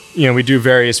we do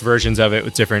various versions of it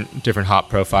with different hop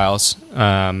profiles.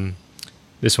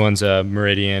 This one's a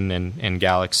Meridian and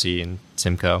Galaxy and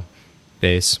Simcoe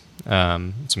base.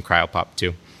 Some cryopop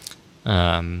too.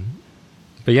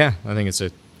 But yeah, I think it's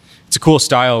a cool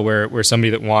style where somebody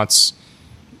that wants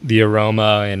the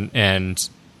aroma and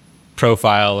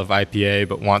profile of IPA,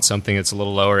 but wants something that's a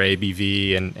little lower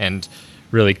ABV and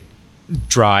really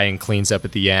dry and cleans up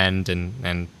at the end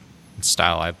and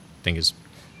style I think is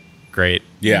great.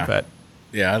 Yeah, but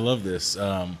yeah, I love this.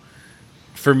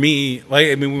 For me,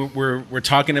 we're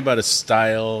talking about a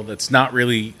style that's not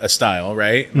really a style,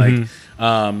 right? Mm-hmm. Like,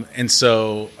 and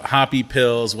so hoppy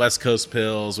pills, West Coast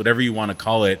pills, whatever you want to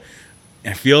call it.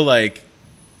 I feel like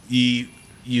you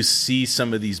see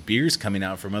some of these beers coming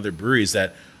out from other breweries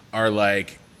that are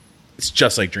like, it's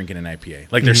just like drinking an IPA.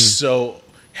 Like they're so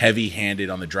heavy-handed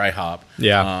on the dry hop,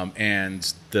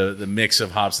 and the mix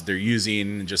of hops that they're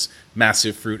using, and just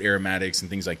massive fruit aromatics and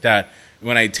things like that.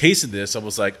 When I tasted this, I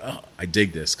was like, oh, I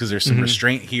dig this because there's some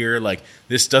restraint here. Like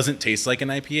this doesn't taste like an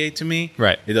IPA to me.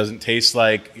 Right. It doesn't taste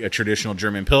like a traditional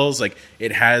German Pils. Like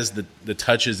it has the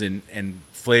touches and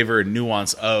flavor and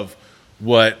nuance of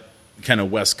what kind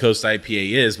of West Coast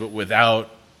IPA is, but without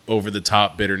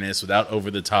over-the-top bitterness, without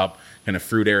over-the-top kind of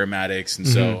fruit aromatics. And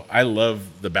so I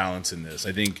love the balance in this.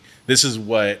 I think this is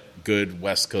what good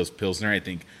West Coast Pilsner, I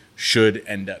think, should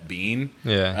end up being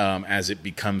as it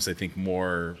becomes, I think,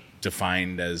 more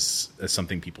defined as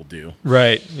something people do.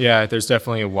 Right. Yeah, there's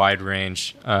definitely a wide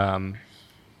range. And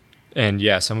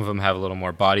yeah, some of them have a little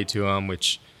more body to them,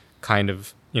 which kind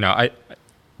of, I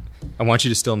want you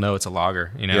to still know it's a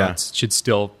lager. It should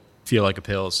still feel like a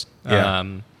Pils. Yeah.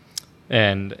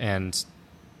 And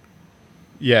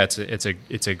yeah,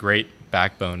 it's a great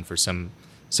backbone for some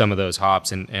of those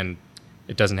hops, and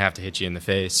it doesn't have to hit you in the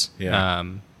face. Yeah.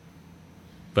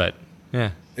 But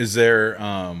yeah, is there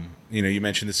you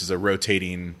mentioned this is a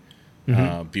rotating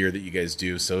beer that you guys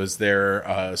do. So is there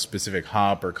a specific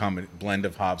hop or common blend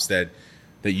of hops that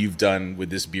you've done with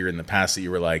this beer in the past that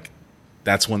you were like,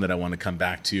 that's one that I want to come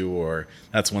back to, or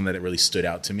that's one that it really stood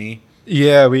out to me?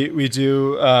 Yeah, we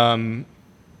do a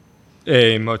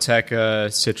Moteca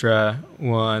Citra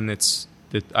one that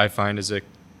I find is a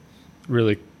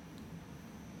really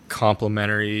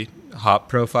complementary hop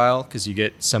profile because you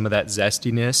get some of that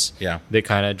zestiness that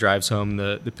kind of drives home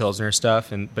the Pilsner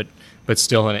stuff, but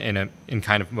still in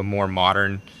kind of a more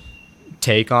modern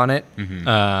take on it.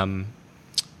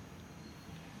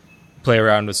 play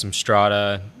around with some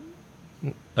Strata,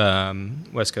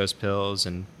 West Coast Pils,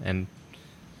 and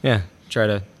yeah,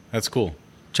 That's cool.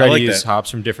 Try to like use that. hops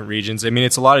from different regions. I mean,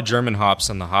 it's a lot of German hops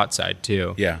on the hot side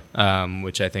too. Yeah.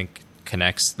 Which I think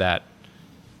connects that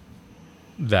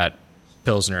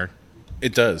Pilsner.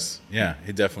 It does. Yeah,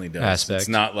 it definitely does. Aspect. It's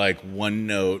not like one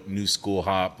note, new school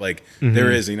hop. Like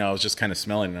there is, I was just kind of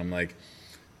smelling it. I'm like,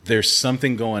 there's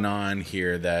something going on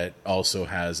here that also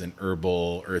has an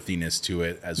herbal earthiness to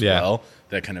it as well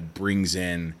that kind of brings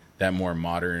in that more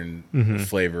modern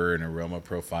flavor and aroma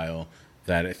profile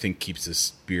that I think keeps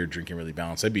this beer drinking really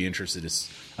balanced. I'd be interested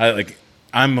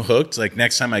I'm hooked. Like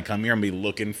next time I come here, I'm gonna be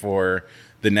looking for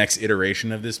the next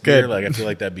iteration of this beer. Good. Like I feel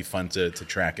like that'd be fun to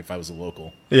track if I was a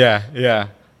local. Yeah.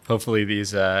 Hopefully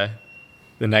these the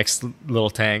next little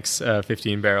tanks,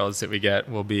 15 barrels that we get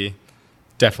will be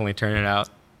definitely turning out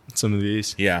some of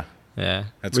these. Yeah. Yeah,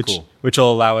 That's cool. Which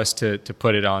will allow us to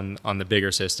put it on the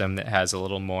bigger system that has a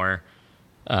little more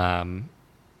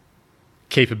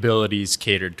capabilities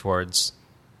catered towards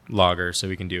lager, so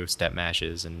we can do step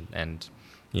mashes and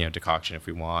decoction if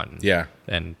we want.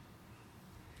 And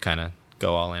kind of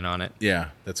go all in on it. Yeah,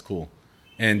 that's cool.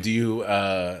 And do you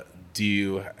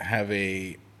have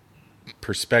a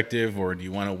perspective, or do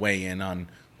you want to weigh in on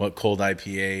what cold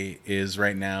IPA is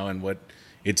right now and what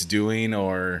it's doing,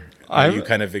 or are you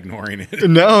kind of ignoring it?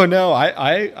 No.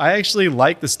 I actually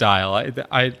like the style.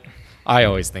 I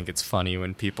always think it's funny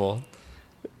when people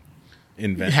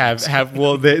Invent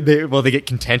they get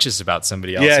contentious about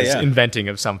somebody else's inventing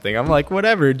of something. I'm like,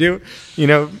 whatever,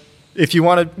 if you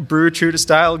want to brew true to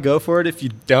style, go for it. If you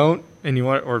don't, and you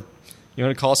want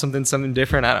to call something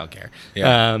different, I don't care.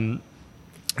 Yeah.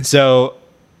 So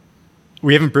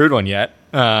we haven't brewed one yet.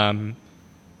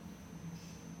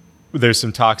 There's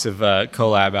some talks of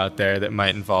collab out there that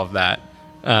might involve that.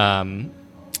 But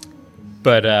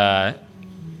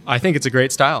I think it's a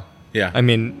great style. Yeah. I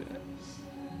mean,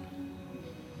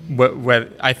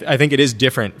 I think it is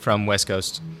different from West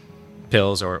Coast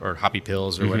Pils or Hoppy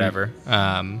Pils or whatever.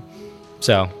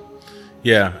 So.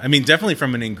 Yeah, I mean, definitely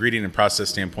from an ingredient and process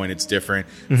standpoint, it's different.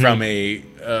 From a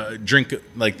drink,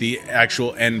 like the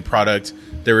actual end product,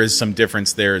 there is some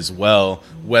difference there as well.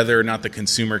 Whether or not the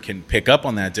consumer can pick up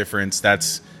on that difference,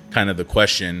 that's kind of the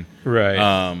question.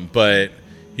 Right. But,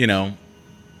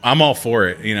 I'm all for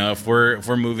it. If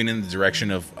we're moving in the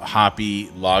direction of hoppy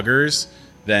lagers,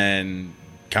 then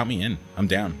count me in. I'm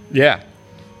down. Yeah,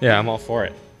 I'm all for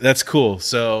it. That's cool.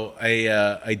 So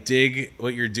I dig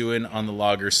what you're doing on the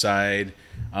lager side.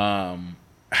 How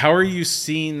are you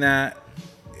seeing that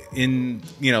in,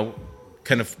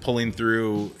 kind of pulling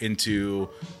through into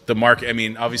the market? I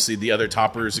mean, obviously the other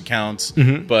toppers accounts,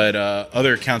 but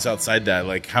other accounts outside that,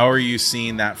 like how are you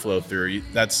seeing that flow through?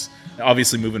 That's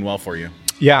obviously moving well for you.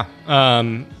 Yeah.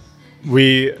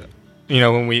 We,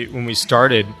 when we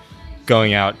started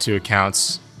going out to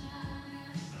accounts,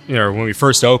 when we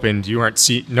first opened, you weren't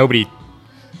nobody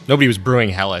was brewing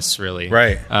Helles really.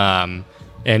 Right. And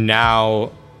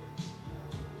now,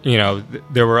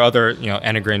 there were other,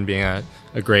 Enegren being a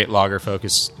great lager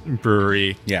focused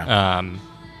brewery. Yeah.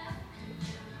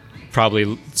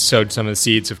 Probably sowed some of the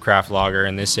seeds of craft lager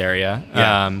in this area.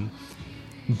 Yeah.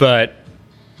 But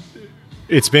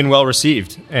it's been well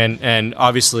received, and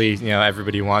obviously,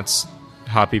 everybody wants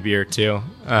hoppy beer too.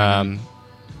 And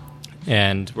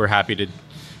we're happy to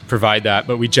provide that,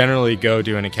 but we generally go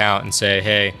to an account and say,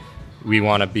 hey, we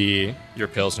want to be your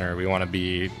Pilsner, we want to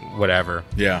be whatever.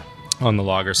 Yeah. On the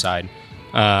lager side.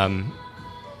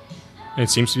 It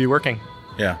seems to be working.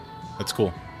 Yeah, that's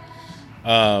cool.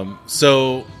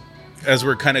 So as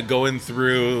we're kind of going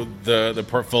through the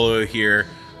portfolio here,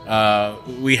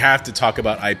 we have to talk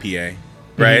about IPA,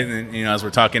 right? And as we're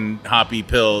talking hoppy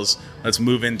pills, let's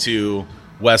move into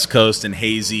West Coast and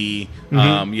hazy.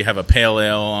 You have a pale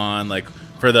ale on, like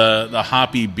for the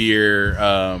hoppy beer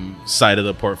side of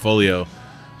the portfolio.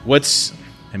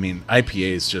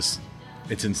 IPA is just,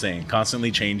 it's insane,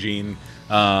 constantly changing.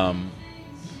 I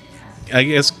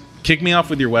guess kick me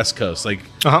off with your West Coast. Like,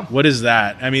 what is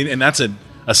that? I mean, and that's a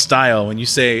style. When you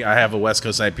say I have a West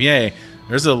Coast IPA,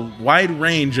 there's a wide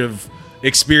range of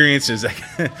experiences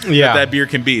that beer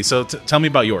can be. So tell me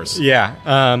about yours.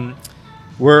 Yeah.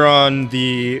 We're on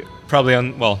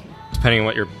depending on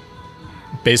what you're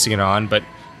basing it on, but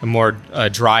a more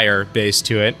drier base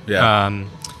to it. Yeah.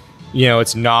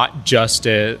 It's not just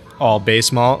all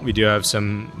base malt. We do have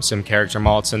some character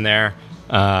malts in there.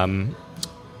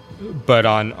 But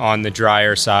on the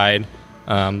drier side,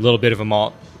 a little bit of a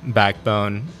malt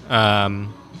backbone.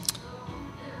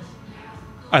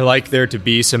 I like there to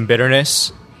be some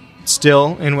bitterness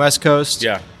still in West Coast.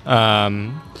 Yeah.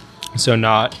 So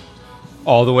not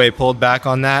all the way pulled back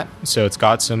on that. So it's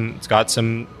got some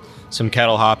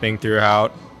kettle hopping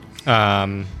throughout.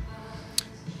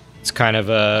 It's kind of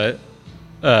a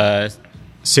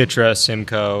Citra,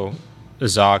 Simcoe,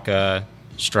 Azacca,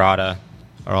 Strata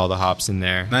are all the hops in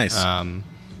there. Nice.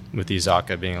 With the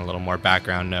Azacca being a little more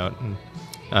background note.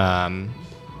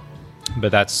 But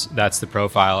that's the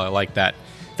profile. I like that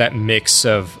mix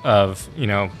of a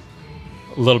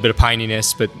little bit of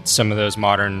pininess, but some of those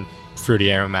modern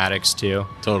fruity aromatics too.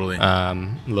 Totally. A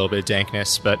little bit of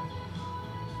dankness, but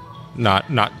not.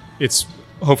 It's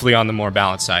hopefully on the more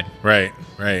balanced side. Right.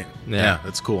 Yeah,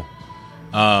 that's cool.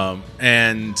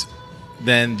 And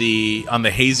then on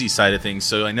the hazy side of things.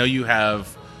 So I know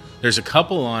there's a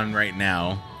couple on right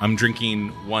now. I'm drinking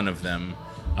one of them.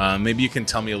 Maybe you can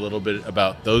tell me a little bit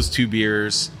about those two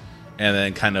beers, and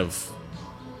then kind of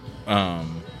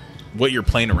what you're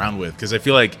playing around with, because I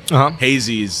feel like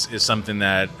hazies is something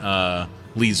that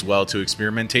leads well to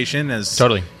experimentation, as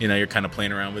totally, you're kind of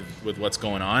playing around with what's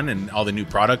going on and all the new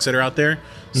products that are out there.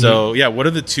 So yeah, what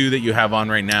are the two that you have on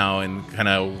right now, and kind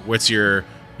of what's your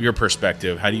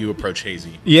perspective? How do you approach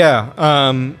hazy? Yeah,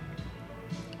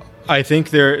 I think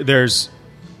there's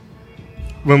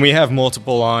when we have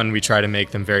multiple on, we try to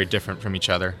make them very different from each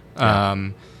other.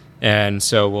 Yeah. And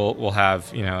so we'll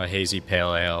have a hazy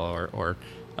pale ale or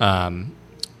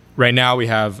right now we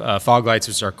have Fog Lights,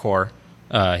 which is our core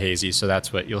hazy. So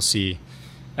that's what you'll see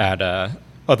at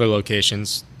other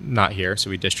locations, not here. So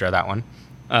we distro that one.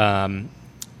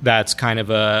 That's kind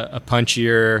of a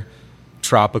punchier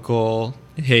tropical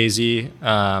hazy.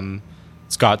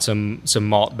 It's got some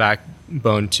malt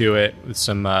backbone to it with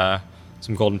some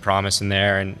Golden Promise in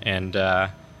there, and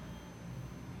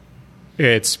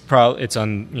it's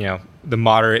on the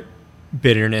moderate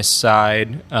bitterness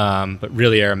side, but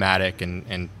really aromatic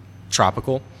and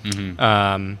tropical.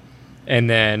 And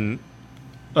then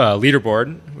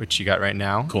Leaderboard, which you got right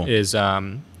now, cool, is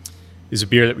a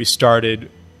beer that we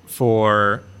started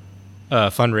for a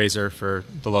fundraiser for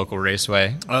the local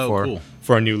raceway. Cool.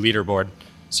 For a new leaderboard,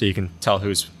 so you can tell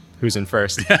who's in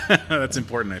first. That's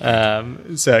important, I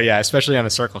think. So yeah, especially on a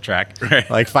circle track, right.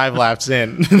 Like 5 laps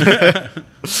in.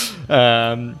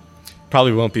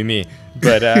 Probably won't be me,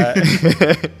 but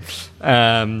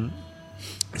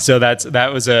so that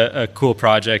was a cool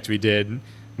project we did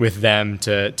with them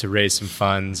to raise some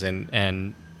funds,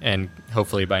 and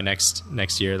hopefully by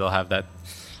next year they'll have that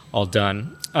all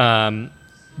done.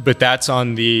 But that's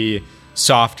on the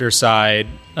softer side,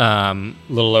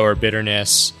 little lower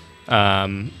bitterness,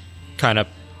 kind of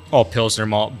all Pilsner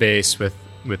malt base with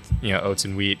oats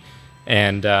and wheat,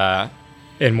 and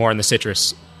more in the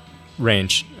citrus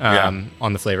range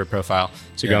on the flavor profile.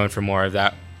 So going for more of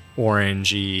that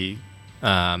orangey,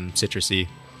 citrusy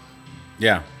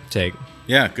take.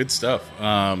 Yeah, good stuff.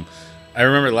 I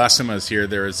remember last time I was here,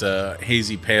 there was a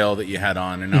hazy pale that you had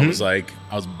on, and I was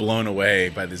blown away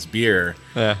by this beer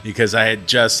because I had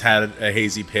just had a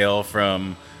hazy pale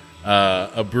from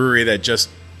a brewery that just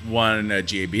won a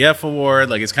GABF award.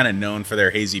 Like, it's kind of known for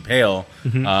their hazy pale,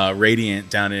 Radiant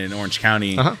down in Orange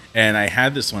County. And I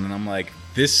had this one, and I'm like,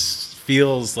 this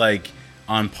feels like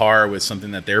on par with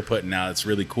something that they're putting out. It's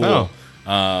really cool.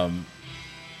 How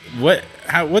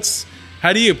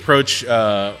do you approach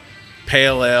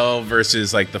pale ale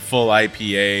versus like the full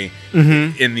IPA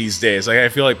in these days? Like, I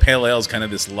feel like pale ale is kind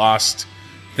of this lost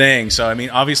thing. So I mean,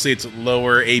 obviously it's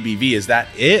lower ABV. Is that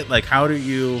it? Like, how are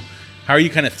you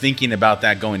kind of thinking about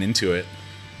that going into it?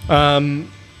 I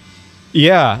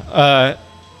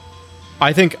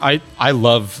think I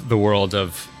love the world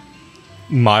of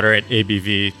moderate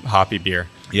ABV hoppy beer.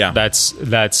 Yeah,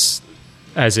 that's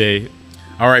as a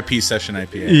RIP Session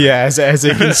IPA. Yeah, as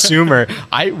a consumer,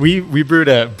 we brewed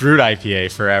a brewed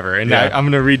IPA forever, and I'm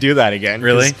going to redo that again.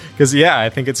 Really? Because I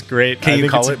think it's great. Can you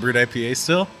call it brewed IPA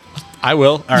still? I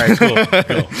will. All right, cool.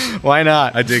 Why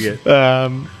not? I dig it.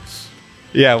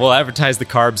 Yeah, we'll advertise the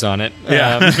carbs on it.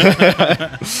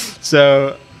 Yeah.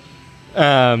 So,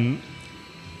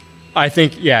 I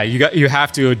think you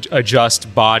have to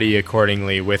adjust body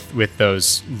accordingly with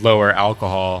those lower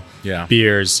alcohol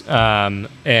beers, and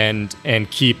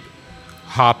keep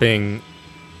hopping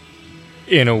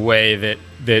in a way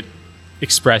that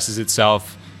expresses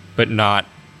itself, but not,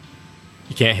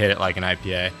 you can't hit it like an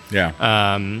IPA.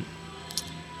 Yeah.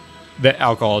 The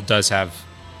alcohol does have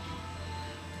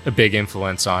a big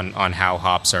influence on how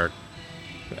hops are,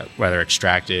 whether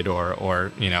extracted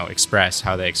or express,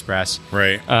 how they express.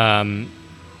 Right.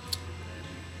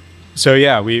 So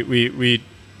yeah, we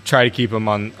try to keep them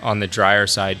on the drier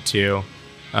side too.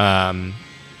 Our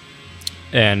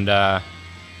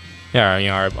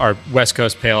West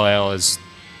Coast Pale Ale is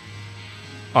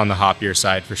on the hoppier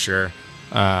side for sure.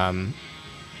 Yeah.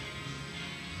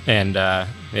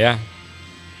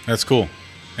 That's cool.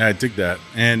 Yeah, I dig that.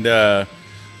 And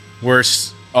we're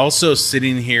also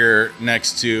sitting here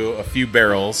next to a few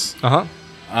barrels.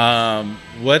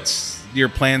 What's your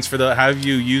plans for the? How have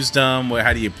you used them?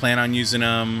 How do you plan on using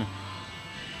them?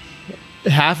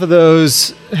 Half of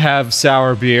those have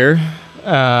sour beer,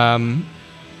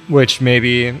 which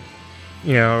maybe,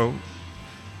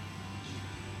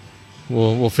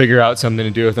 we'll figure out something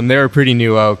to do with them. They're a pretty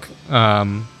new oak,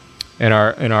 and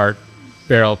our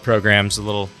barrel program's a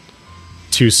little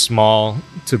too small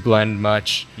to blend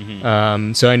much.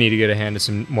 So I need to get a hand of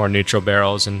some more neutral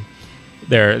barrels, and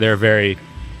they're very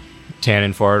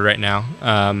tannin forward right now.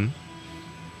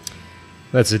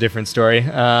 That's a different story.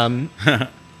 And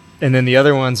then the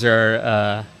other ones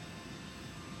are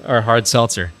hard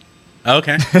seltzer.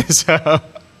 Okay. So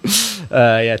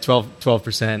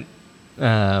 12%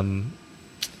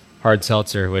 hard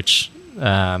seltzer, which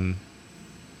I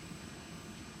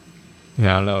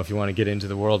don't know if you want to get into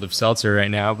the world of seltzer right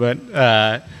now, but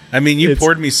I mean, you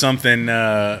poured me something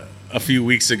a few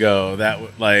weeks ago that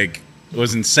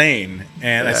was insane,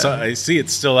 and I see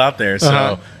it's still out there.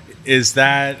 So, is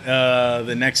that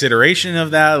the next iteration of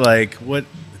that? Like, what?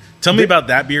 Tell me about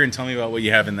that beer, and tell me about what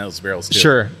you have in those barrels too.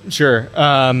 Sure.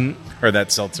 Or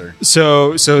that seltzer.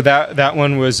 So that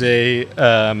one was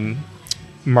a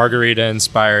margarita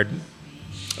inspired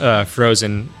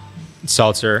frozen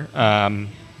seltzer.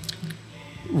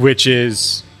 Which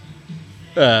is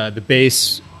the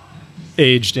base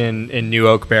aged in new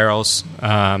oak barrels,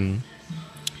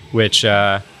 which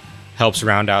helps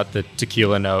round out the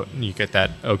tequila note, and you get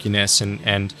that oakiness.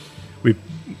 And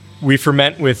we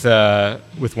ferment with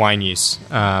wine yeast,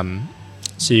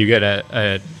 so you get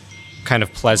a kind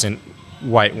of pleasant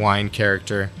white wine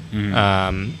character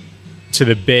to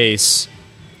the base,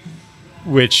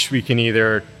 which we can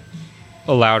either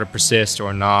allow to persist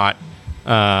or not.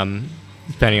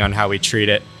 Depending on how we treat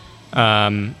it.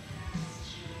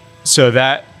 So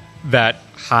that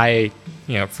high,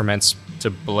 ferments to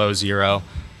below zero.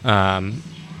 So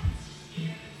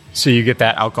you get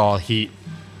that alcohol heat,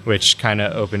 which kind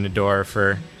of opened the door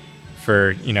for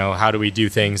how do we do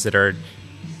things that are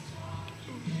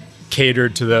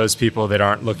catered to those people that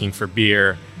aren't looking for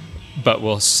beer, but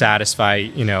will satisfy,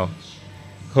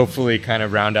 hopefully kind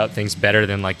of round out things better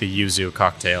than like the yuzu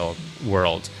cocktail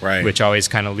world, right? Which always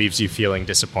kind of leaves you feeling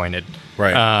disappointed,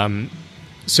 right?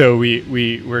 So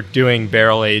we're doing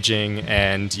barrel aging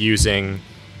and using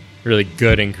really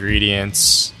good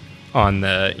ingredients on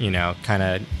the kind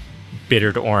of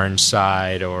bittered orange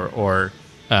side, or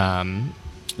a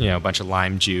bunch of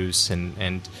lime juice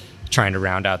and trying to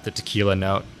round out the tequila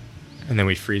note, and then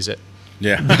we freeze it.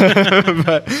 Yeah,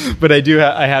 but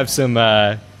I have some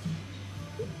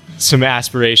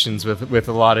aspirations with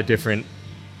a lot of different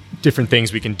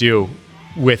things we can do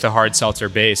with a hard seltzer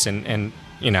base, and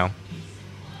a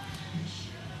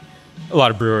lot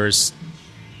of brewers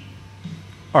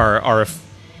are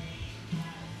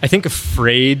I think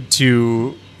afraid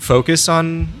to focus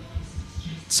on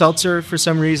seltzer for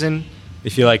some reason. They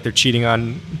feel like they're cheating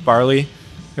on barley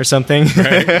or something.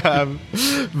 Right.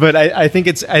 But I think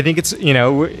it's I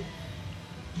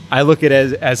look at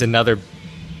it as another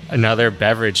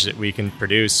beverage that we can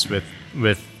produce with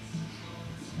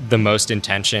the most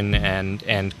intention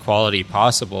and quality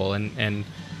possible, and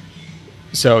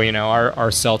so our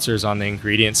seltzers on the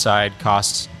ingredient side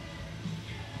cost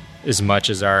as much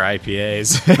as our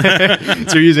IPAs.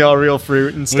 So we're using all real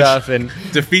fruit and stuff, and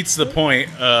defeats the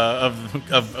point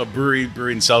of a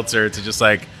brewing seltzer to just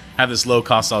have this low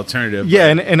cost alternative. Yeah,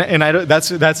 and I don't,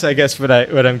 that's I guess what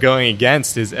I'm going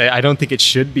against is I don't think it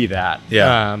should be that.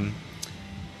 Yeah.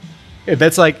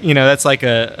 That's like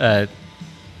a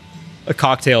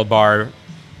cocktail bar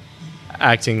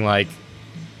acting like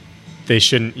they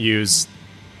shouldn't use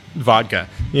vodka,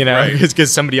 right,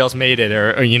 because somebody else made it,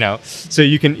 or so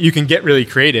you can get really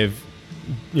creative,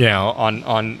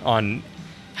 on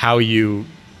how you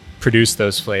produce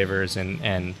those flavors,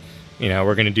 and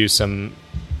we're going to do some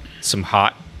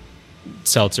hot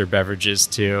seltzer beverages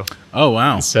too. Oh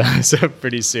wow! So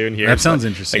pretty soon here. That sounds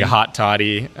interesting. Like a hot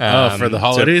toddy. For the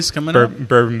holidays coming up.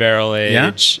 Bourbon barrel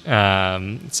age.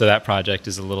 Yeah? So that project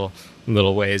is a little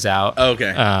ways out.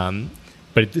 Okay.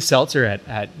 But the seltzer at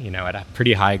a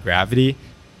pretty high gravity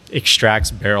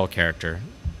extracts barrel character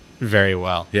very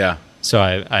well. Yeah. So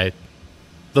I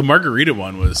the margarita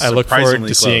one was. I look forward to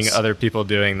close. seeing other people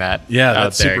doing that. Yeah, out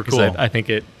that's there, super cool. I think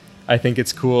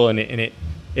it's cool, and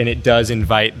it does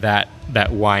invite that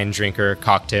wine drinker,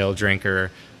 cocktail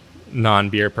drinker,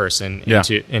 non-beer person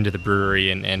into the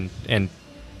brewery and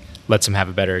lets them have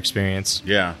a better experience.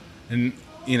 Yeah. And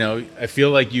I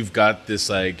feel like you've got this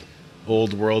like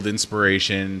old world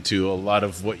inspiration to a lot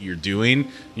of what you're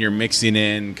doing. You're mixing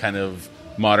in kind of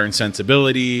modern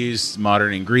sensibilities,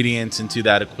 modern ingredients into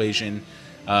that equation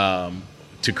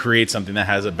to create something that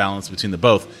has a balance between the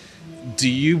both. Do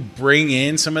you bring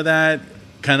in some of that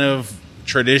kind of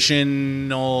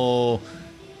traditional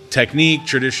technique,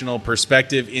 traditional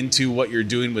perspective into what you're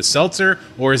doing with seltzer,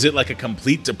 or is it like a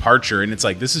complete departure and it's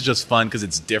like this is just fun because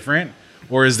it's different,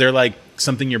 or is there like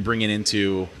something you're bringing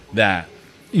into that?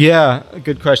 Yeah,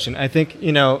 good question. I think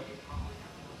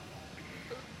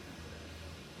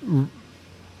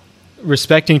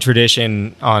respecting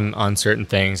tradition on certain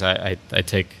things I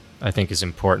think is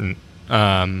important,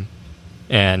 and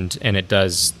it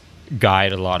does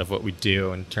guide a lot of what we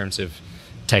do in terms of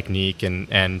technique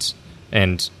and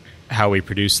how we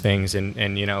produce things, and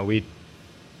we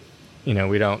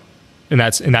don't, and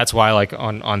that's why like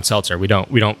on seltzer we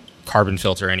don't carbon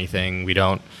filter anything.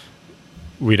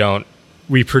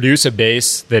 We produce a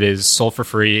base that is sulfur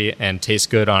free and tastes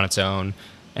good on its own,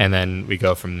 and then we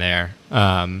go from there,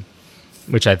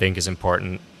 which I think is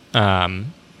important.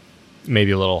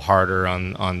 Maybe a little harder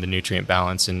on the nutrient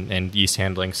balance and yeast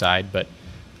handling side, but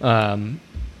I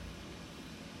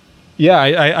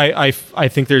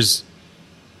think there's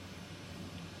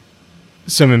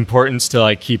some importance to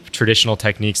like keep traditional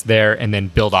techniques there and then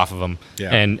build off of them,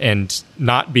 and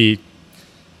not be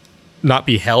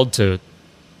held to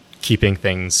keeping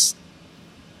things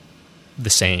the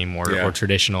same or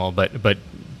traditional, but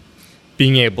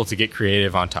being able to get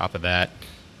creative on top of that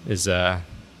is I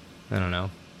don't know.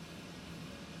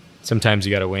 Sometimes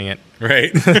you got to wing it.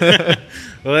 Right.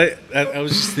 Well, I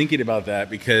was just thinking about that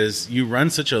because you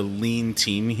run such a lean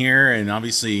team here, and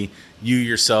obviously you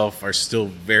yourself are still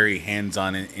very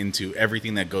hands-on into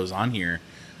everything that goes on here.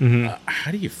 Mm-hmm.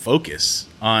 How do you focus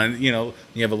on, you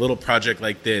have a little project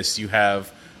like this, you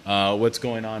have what's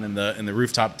going on in the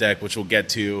rooftop deck, which we'll get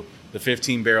to, the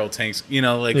 15-barrel tanks,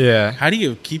 how do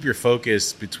you keep your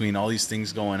focus between all these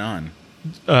things going on?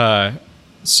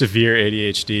 Severe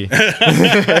ADHD.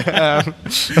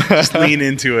 Just lean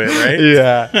into it, right?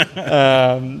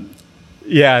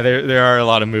 Yeah. There are a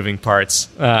lot of moving parts,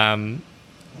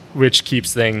 which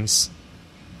keeps things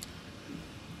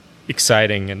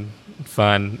exciting and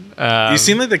fun. You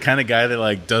seem like the kind of guy that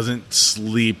like doesn't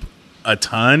sleep a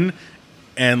ton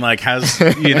and like has,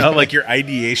 like your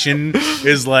ideation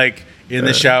is like in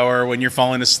the shower when you're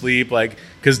falling asleep, like,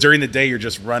 because during the day you're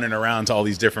just running around to all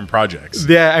these different projects.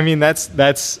 Yeah, I mean that's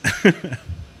that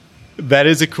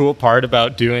is a cool part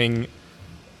about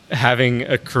having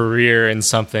a career in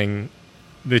something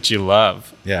that you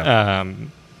love. Yeah.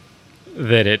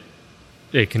 That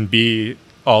it can be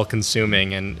all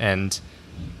consuming, and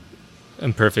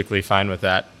I'm perfectly fine with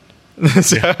that.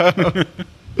 So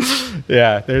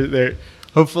yeah, there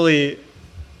hopefully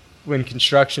when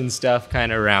construction stuff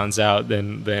kind of rounds out,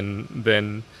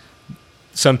 then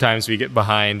sometimes we get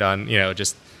behind on,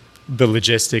 just the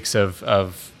logistics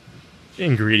of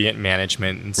ingredient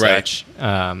management and such.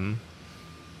 Right.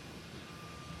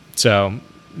 So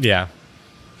yeah,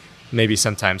 maybe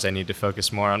sometimes I need to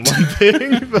focus more on one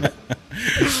thing. But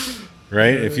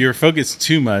right. If you were focused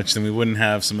too much, then we wouldn't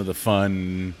have some of the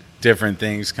fun, different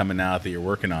things coming out that you're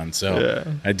working on. So yeah.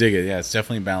 I dig it. Yeah, it's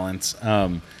definitely balance.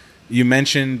 You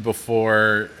mentioned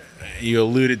before, you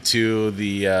alluded to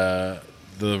the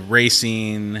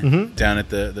racing mm-hmm. down at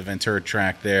the Ventura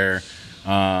track there,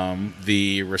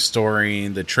 the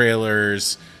restoring the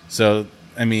trailers. So,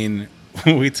 I mean,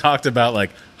 we talked about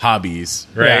like hobbies,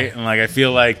 right? Yeah. And like I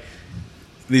feel like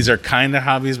these are kind of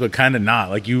hobbies, but kind of not.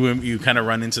 Like you kind of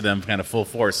run into them kind of full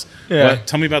force. Yeah.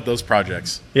 Tell me about those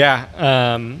projects.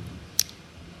 Yeah.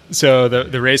 So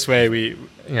the Raceway we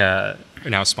are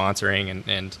now sponsoring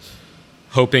and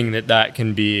hoping that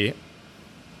can be,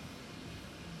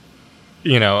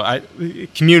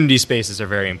 community spaces are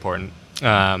very important,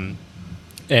 and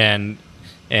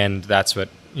that's what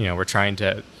we're trying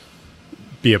to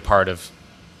be a part of,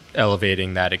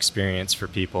 elevating that experience for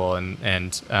people,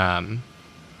 and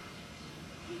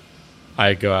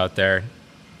I go out there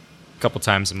a couple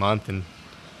times a month and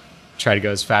try to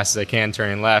go as fast as I can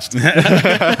turning left.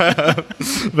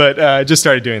 But I just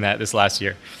started doing that this last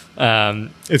year.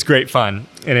 It's great fun,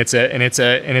 and it's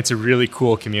a really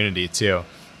cool community too.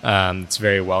 It's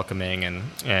very welcoming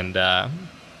and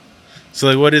so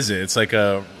like what is it? It's like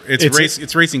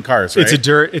it's racing cars, right?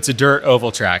 It's a dirt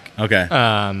oval track. Okay.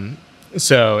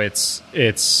 So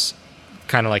it's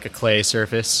kind of like a clay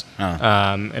surface.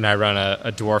 And I run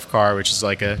a dwarf car, which is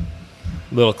like a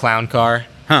little clown car.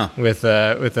 With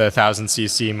a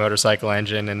 1,000cc motorcycle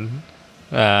engine, and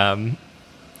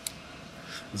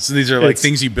So these are like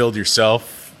things you build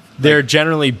yourself? They're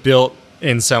generally built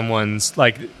in someone's,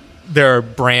 like, there are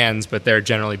brands, but they're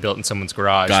generally built in someone's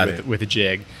garage with a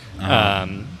jig.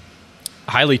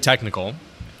 Highly technical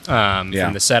from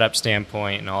the setup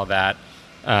standpoint and all that.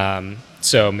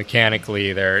 So mechanically,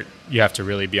 you have to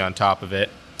really be on top of it.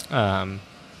 And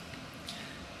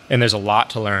there's a lot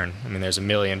to learn. I mean, there's a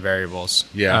million variables.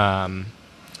 Yeah.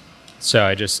 So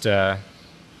I just got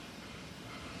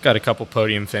a couple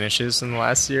podium finishes in the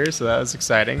last year, so that was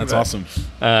exciting. That's awesome.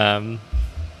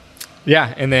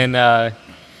 Yeah, and then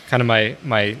kind of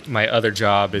my other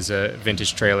job is a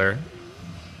vintage trailer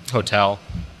hotel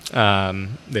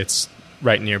that's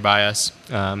right nearby us.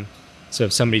 So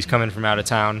if somebody's coming from out of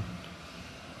town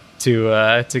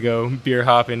to go beer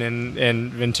hopping in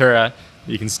Ventura,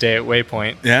 you can stay at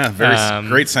Waypoint. Yeah, very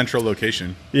great central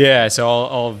location. Yeah, so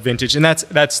all vintage, and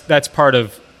that's part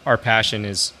of our passion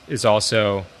is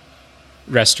also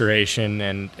restoration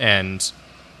and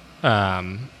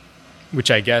which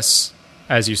I guess,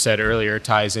 as you said earlier,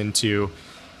 ties into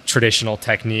traditional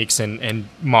techniques and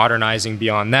modernizing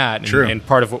beyond that. True. And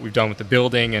part of what we've done with the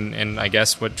building and I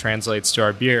guess what translates to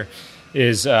our beer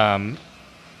is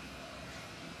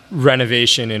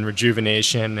renovation and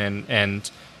rejuvenation and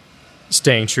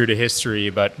staying true to history,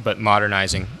 but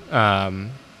modernizing.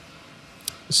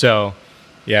 So,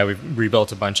 yeah, we've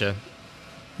rebuilt a bunch of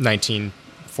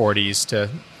 1940s to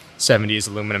 70s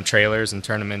aluminum trailers and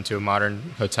turned them into a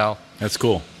modern hotel. That's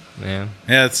cool. Yeah.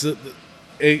 Yeah,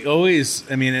 it always,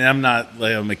 I mean, and I'm not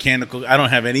like a mechanical, I don't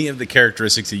have any of the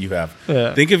characteristics that you have.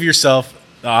 Yeah. Think of yourself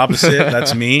the opposite.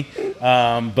 That's me.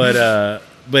 But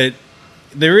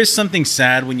there is something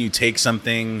sad when you take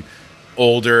something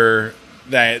older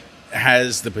that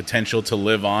has the potential to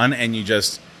live on and you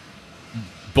just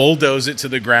bulldoze it to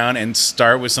the ground and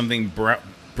start with something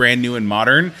brand new and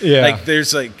modern. Yeah. Like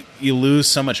there's like, you lose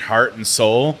so much heart and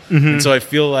soul. Mm-hmm. And so I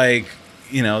feel like,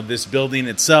 this building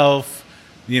itself,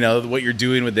 what you're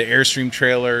doing with the Airstream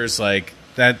trailers, like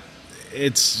that,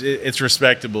 it's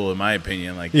respectable in my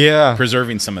opinion, like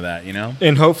preserving some of that,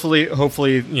 And hopefully,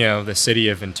 the city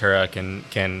of Ventura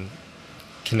can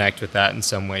connect with that in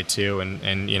some way too.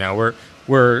 And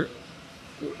we're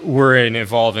an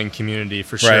evolving community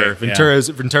for sure. Right,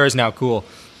 Ventura's now cool.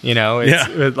 It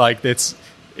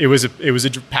was a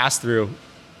pass through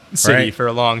city for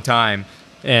a long time,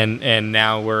 and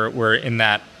now we're in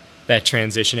that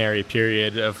transitionary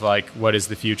period of like, what is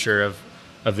the future of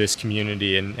this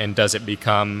community, and does it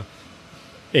become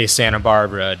a Santa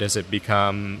Barbara? Does it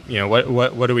become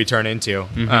what do we turn into?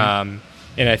 Mm-hmm.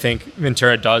 And I think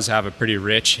Ventura does have a pretty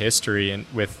rich history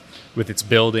with its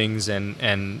buildings,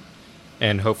 and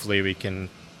hopefully we can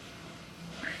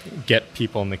get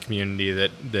people in the community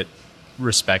that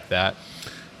respect that.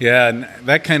 Yeah, and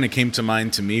that kind of came to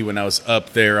mind to me when I was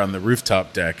up there on the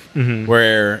rooftop deck, Mm-hmm.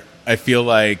 where I feel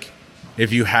like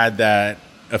if you had that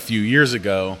a few years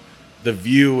ago, the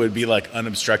view would be like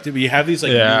unobstructed. But you have these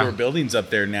like newer buildings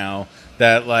up there now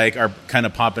that like are kind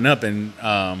of popping up, and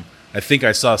I think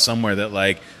I saw somewhere that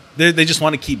like they just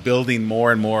want to keep building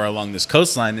more and more along this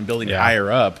coastline and building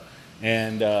higher up.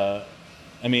 And I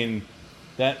mean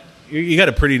that. You got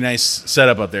a pretty nice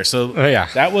setup up there. So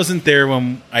that wasn't there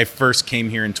when I first came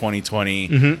here in 2020.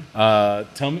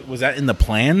 Mm-hmm. Tell me, was that in the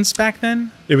plans back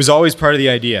then? It was always part of the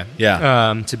idea.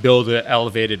 Yeah. To build an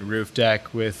elevated roof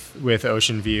deck with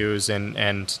ocean views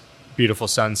and beautiful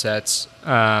sunsets.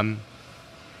 Took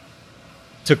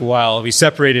a while. We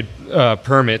separated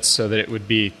permits so that it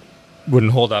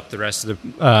wouldn't hold up the rest of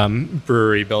the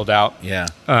brewery build out. Yeah.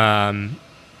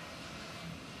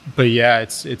 But yeah,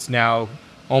 it's now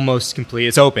almost complete.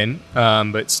 It's open,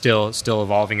 but still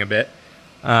evolving a bit.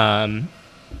 But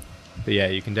yeah,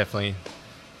 you can definitely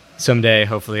someday,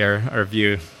 hopefully, our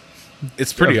view.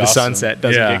 It's pretty of the awesome. sunset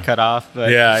doesn't get cut off.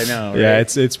 But yeah, I know. Right? Yeah,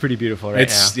 it's pretty beautiful now.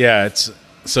 Yeah,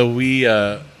 so we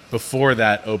before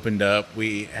that opened up,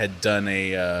 we had done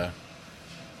a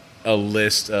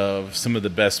list of some of the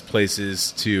best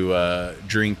places to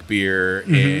drink beer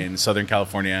in Southern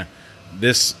California.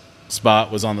 This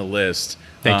spot was on the list.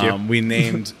 Thank you. We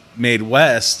named Made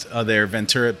West, their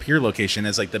Ventura Pier location,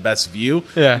 as like the best view.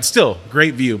 Yeah. It's still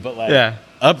great view, but like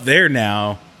up there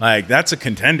now, like that's a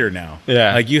contender now.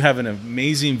 Yeah. Like you have an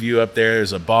amazing view up there.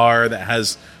 There's a bar that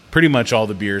has pretty much all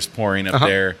the beers pouring up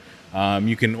there.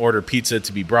 You can order pizza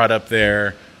to be brought up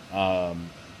there.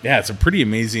 It's a pretty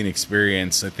amazing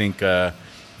experience. I think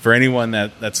for anyone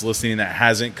that's listening that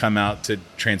hasn't come out to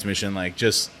Transmission, like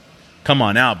just come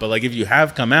on out. But like if you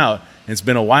have come out, and it's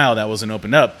been a while that wasn't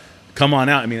opened up, come on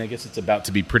out. I mean, I guess it's about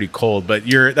to be pretty cold, but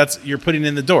you're putting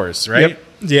in the doors, right? Yep.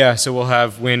 Yeah, so we'll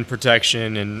have wind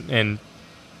protection and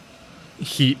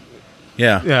heat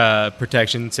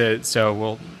protection.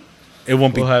 So It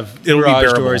won't be. we'll have it'll be garage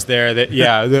bearable. doors there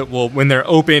that will, when they're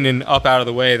open and up out of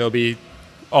the way, they'll be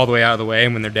all the way out of the way,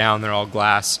 and when they're down, they're all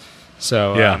glass.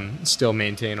 So still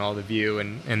maintain all the view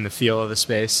and the feel of the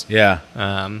space. Yeah.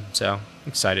 So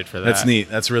excited for that. That's neat.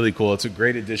 That's really cool. It's a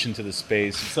great addition to the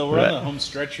space. So we're Right. on the home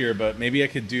stretch here, but maybe I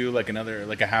could do like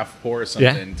a half pour or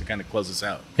something to kind of close us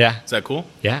out. Yeah. Is that cool?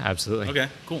 Yeah, absolutely. Okay,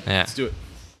 cool. Yeah. Let's do it.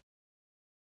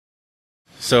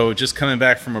 So just coming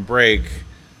back from a break,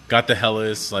 got the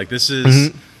Helles. Like this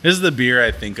is the beer I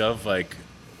think of like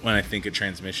when I think of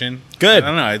transmission. Good. I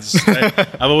don't know.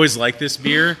 I've always liked this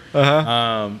beer.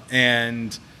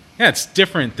 And yeah, it's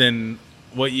different than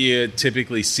what you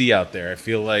typically see out there. I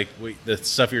feel like the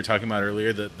stuff you were talking about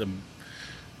earlier, the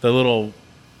little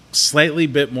slightly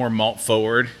bit more malt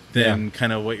forward than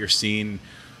kind of what you're seeing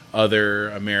other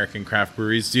American craft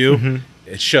breweries do.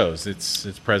 It shows.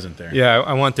 It's present there. Yeah,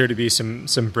 I want there to be some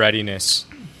breadiness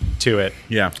to it.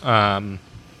 Yeah.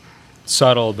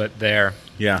 Subtle, but there.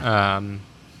 Yeah.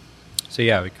 So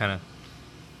yeah, we kind of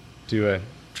do a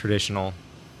traditional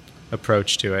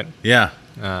approach to it. Yeah.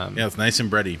 It's nice and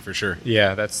bready for sure.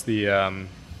 Yeah, that's the.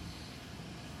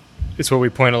 It's what we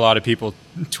point a lot of people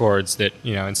towards. That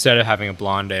instead of having a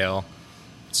blonde ale,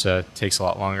 it takes a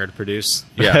lot longer to produce.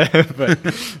 Yeah,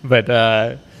 but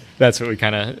that's what we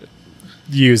kind of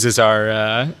use as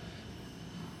our.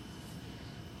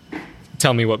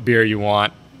 Tell me what beer you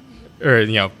want, or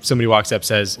somebody walks up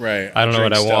says, right, I don't know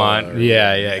what I want. Or,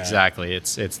 yeah, exactly.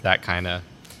 It's that kind of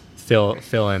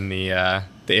fill in the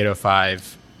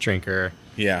 805 drinker.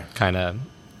 Yeah, kind of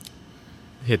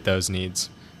hit those needs.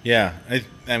 Yeah,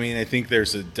 I mean, I think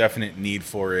there's a definite need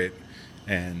for it,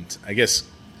 and I guess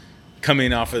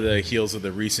coming off of the heels of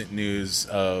the recent news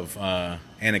of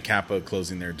Anacapa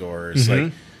closing their doors,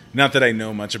 like, not that I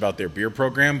know much about their beer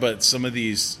program, but some of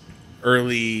these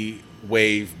early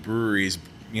wave breweries,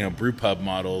 brew pub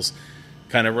models,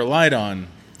 kind of relied on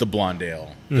the blonde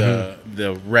ale,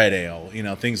 the red ale,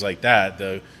 things like that,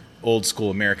 the old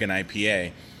school American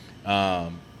IPA.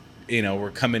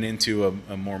 We're coming into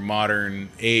a more modern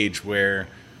age where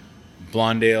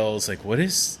blonde ales, like, what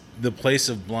is the place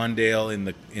of blonde ale in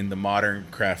the modern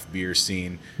craft beer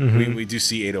scene? We do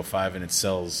see 805 and it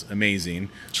sells amazing,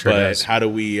 sure but does. how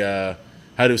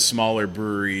do smaller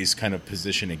breweries kind of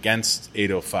position against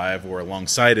 805 or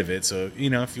alongside of it? So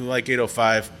if you like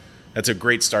 805, that's a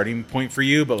great starting point for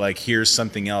you, but like, here's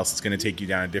something else that's going to take you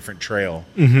down a different trail.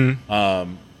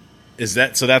 Is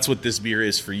that so? That's what this beer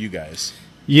is for you guys.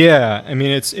 Yeah, I mean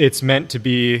it's meant to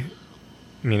be.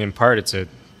 I mean, in part, it's a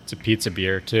pizza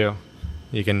beer too.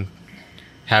 You can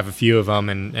have a few of them,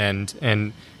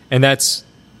 and that's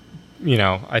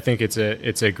I think it's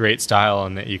a great style,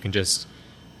 and that you can just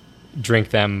drink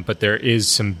them, but there is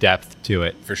some depth to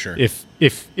it for sure. If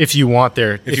you want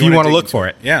if you want to look for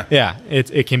it, yeah,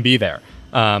 it can be there,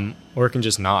 or it can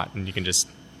just not, and you can just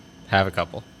have a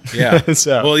couple. Yeah.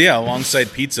 So. Well, yeah,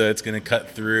 alongside pizza, it's going to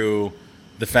cut through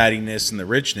the fattiness and the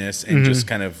richness and just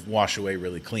kind of wash away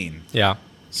really clean. Yeah.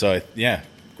 So, yeah,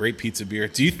 great pizza beer.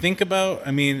 Do you think about,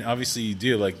 I mean, obviously you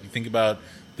do, like, you think about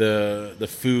the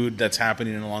food that's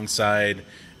happening alongside,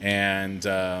 and,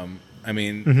 I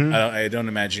mean, I don't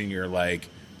imagine you're, like,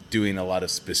 doing a lot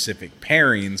of specific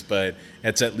pairings, but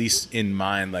it's at least in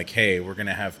mind, like, hey,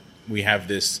 we have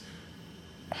this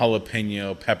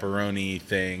jalapeno pepperoni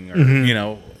thing,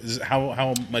 or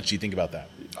how much do you think about that?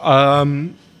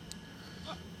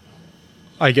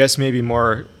 I guess maybe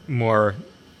more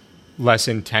less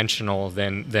intentional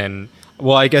than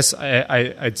well, I guess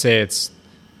I'd say it's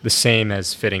the same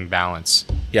as fitting balance.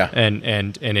 Yeah.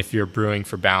 And if you're brewing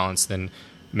for balance, then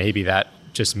maybe that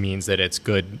just means that it's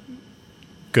good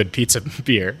pizza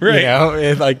beer.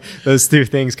 Right. Like those two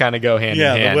things kind of go hand in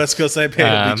hand. Yeah, the West Coast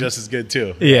IPA will be just as good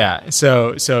too. Yeah.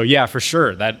 So yeah, for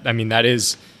sure. That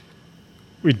is,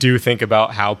 we do think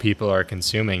about how people are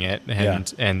consuming it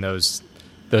and those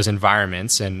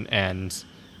environments and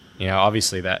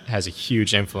obviously that has a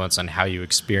huge influence on how you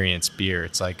experience beer.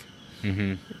 It's like,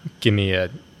 give me a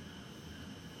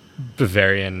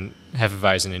Bavarian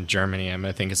Hefeweizen in Germany, I'm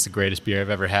gonna think it's the greatest beer I've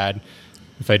ever had.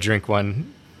 If I drink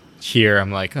one here,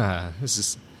 I'm like, this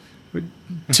is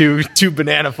too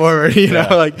banana forward.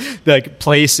 Like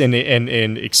place and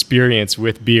experience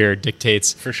with beer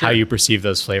dictates for sure how you perceive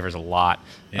those flavors a lot.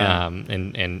 Yeah.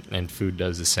 And food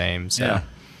does the same. So yeah,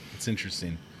 it's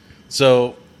interesting.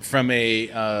 So from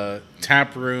a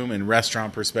tap room and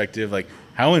restaurant perspective, like,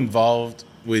 how involved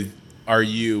are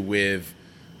you with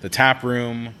the tap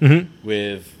room,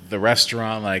 with the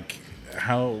restaurant? Like,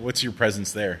 what's your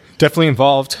presence there? Definitely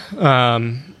involved.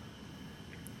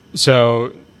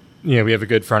 So we have a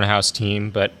good front of house team,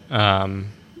 but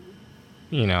I'm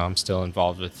still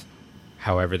involved with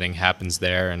how everything happens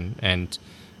there, and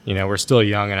we're still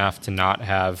young enough to not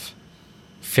have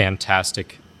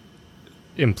fantastic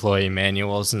employee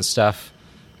manuals and stuff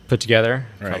put together.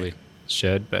 Right. Probably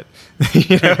should, but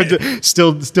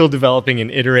still developing and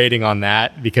iterating on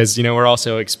that, because we're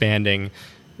also expanding.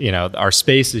 Our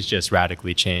space has just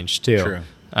radically changed too. True.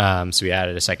 So we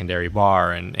added a secondary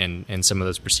bar and some of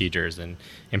those procedures, and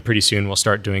pretty soon we'll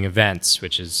start doing events,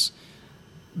 which is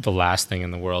the last thing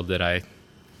in the world that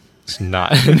it's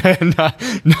not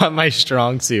not my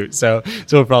strong suit. So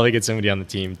we'll probably get somebody on the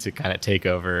team to kind of take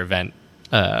over event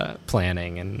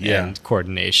planning and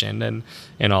coordination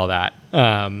and all that.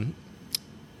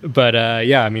 But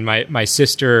I mean, my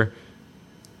sister,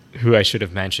 who I should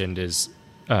have mentioned, is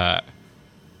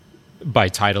by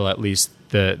title at least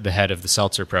the head of the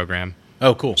seltzer program.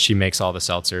 Oh, cool. She makes all the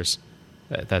seltzers.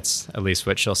 That's at least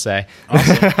what she'll say.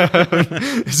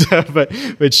 Awesome.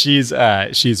 But she's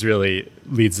really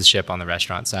leads the ship on the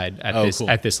restaurant side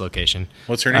at this location.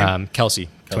 What's her name? Kelsey.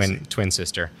 Twin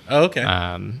sister. Oh, okay.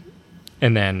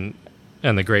 And then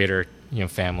and the greater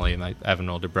family. I have an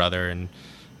older brother, and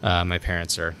my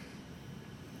parents are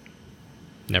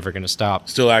never going to stop.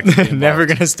 Still active. Never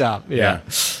going to stop. Yeah.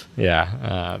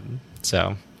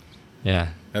 So, yeah.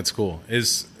 That's cool.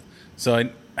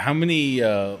 How many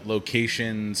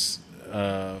locations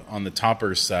on the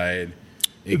Toppers side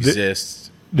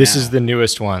exist? This now? is the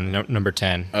newest one, number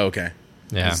 10. Oh, okay.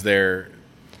 Yeah. Is there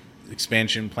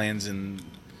expansion plans in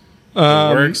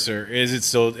the works, or is it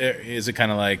still? Is it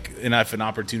kind of like if an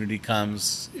opportunity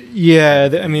comes?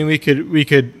 Yeah, I mean, we could.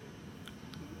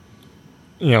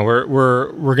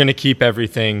 We're going to keep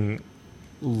everything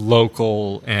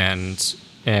local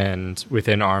and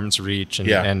within arm's reach,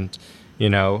 and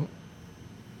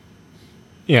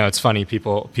it's funny.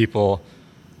 People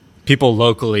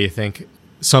locally think.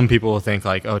 Some people will think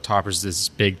like, oh, Toppers is this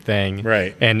big thing.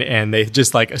 Right. And they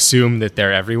just like assume that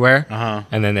they're everywhere. Uh-huh.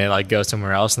 And then they like go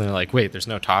somewhere else and they're like, wait, there's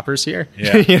no Toppers here?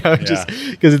 Yeah. Just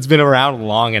because it's been around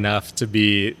long enough to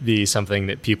be something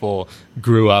that people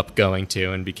grew up going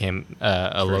to and became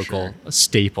a local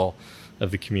staple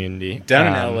of the community. Down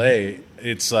in LA,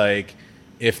 it's like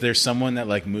if there's someone that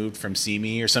like moved from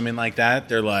Simi or something like that,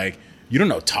 they're like, you don't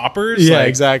know Toppers? Yeah, like,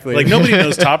 exactly. Like nobody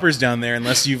knows Toppers down there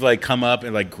unless you've like come up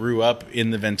and like grew up in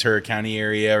the Ventura County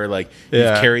area, or like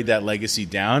you've carried that legacy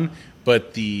down.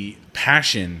 But the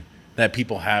passion that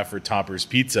people have for Toppers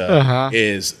Pizza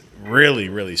is really,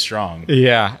 really strong.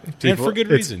 Yeah, and for good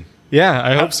reason. Yeah,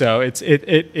 I hope so.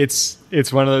 It's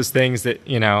one of those things that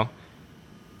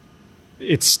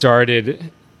it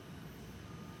started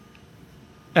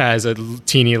as a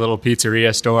teeny little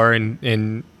pizzeria store in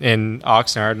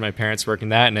Oxnard. My parents worked in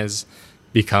that, and has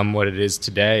become what it is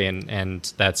today.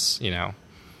 And that's,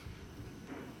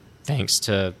 thanks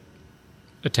to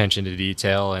attention to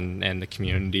detail and the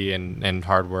community and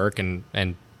hard work and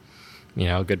a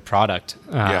good product.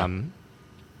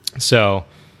 So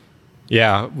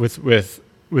yeah, with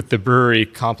the brewery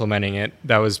complementing it,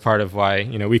 that was part of why,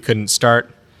 we couldn't start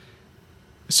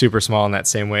super small in that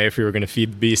same way if we were going to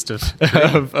feed the beast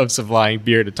of supplying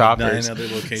beer to Toppers. 9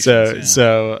 other locations.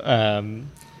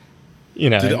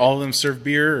 Did all of them serve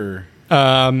beer,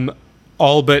 or?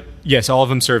 All of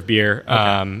them serve beer.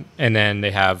 Okay. And then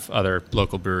they have other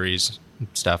local breweries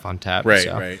stuff on tap.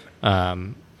 Right.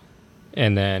 And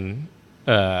then,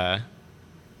 at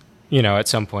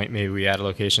some point maybe we add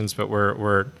locations, but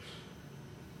we're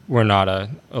not a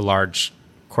large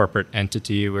corporate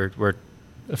entity. We're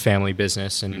a family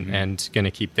business and going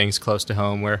to keep things close to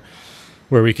home where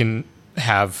we can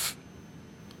have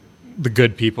the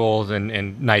good people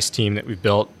and nice team that we've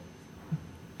built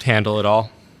handle it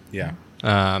all. Yeah.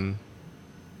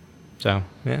 So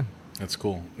yeah, that's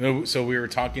cool. So we were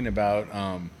talking about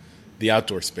the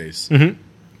outdoor space, and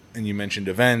you mentioned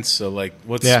events. So like,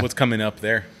 what's coming up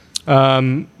there?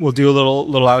 We'll do a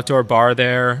little outdoor bar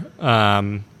there,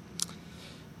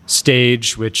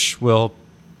 stage, which will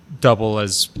double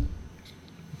as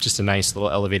just a nice little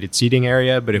elevated seating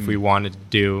area. But if we wanted to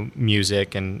do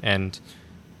music and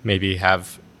maybe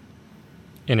have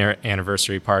an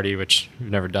anniversary party, which we've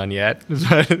never done yet,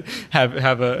 but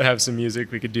have some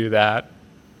music, we could do that.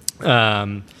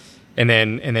 And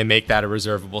then make that a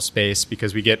reservable space,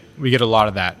 because we get a lot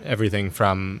of that, everything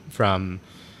from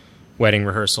wedding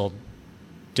rehearsal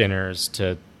dinners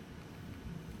to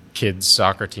kids'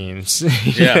 soccer teams.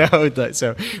 Yeah.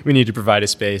 So we need to provide a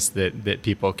space that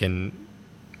people can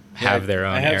have their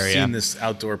own area. I have seen this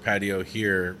outdoor patio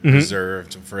here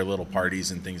reserved for little parties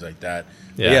and things like that.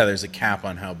 Yeah. There's a cap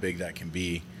on how big that can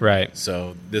be. Right.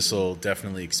 So this will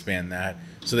definitely expand that.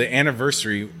 So the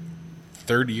anniversary,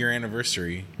 3rd-year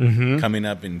anniversary, coming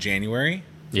up in January.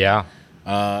 Yeah.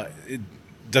 It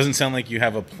doesn't sound like you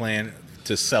have a plan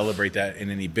to celebrate that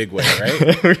in any big way,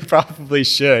 right? We probably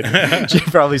should. Should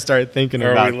probably start thinking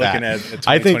or about are we looking that. at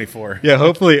 2024? Yeah,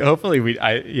 hopefully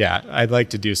I'd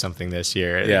like to do something this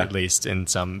year, Yeah. at least in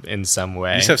some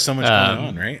way. You just have so much going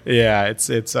on, right? Yeah,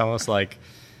 it's almost like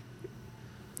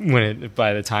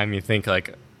by the time you think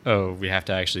like, oh, we have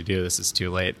to actually do this, it's too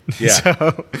late. Yeah.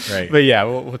 So, right. But yeah,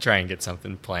 we'll try and get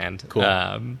something planned. Cool.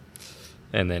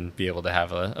 And then be able to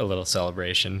have a little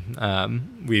celebration.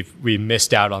 We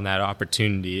missed out on that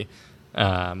opportunity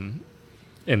in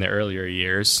the earlier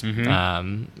years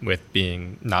with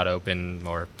being not open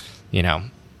or,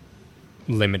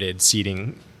 limited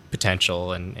seating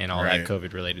potential and all Right. that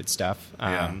COVID related stuff.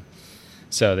 Yeah.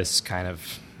 So this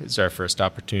is our first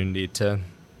opportunity to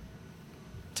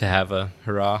have a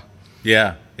hurrah.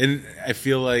 Yeah. And I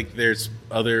feel like there's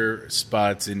other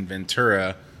spots in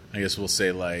Ventura, I guess we'll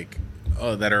say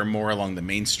that are more along the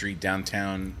Main Street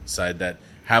downtown side that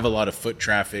have a lot of foot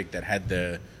traffic, that had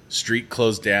the street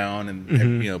closed down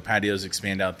and patios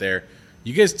expand out there.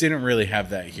 You guys didn't really have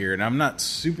that here, and I'm not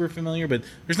super familiar, but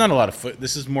there's not a lot of foot.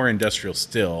 This is more industrial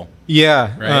still.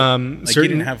 Yeah, right. You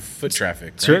didn't have foot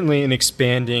traffic. Right? Certainly an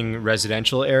expanding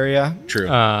residential area. True.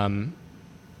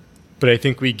 But I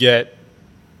think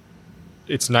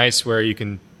it's nice where you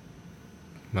can,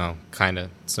 kind of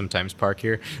sometimes park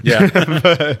here. Yeah.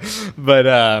 but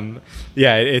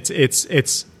yeah,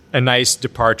 it's a nice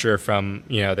departure from,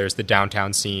 there's the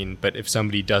downtown scene, but if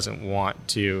somebody doesn't want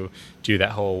to do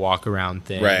that whole walk around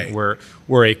thing, right.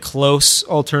 we're a close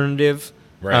alternative,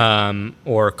 right.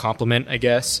 Or complement, I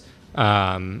guess.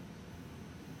 But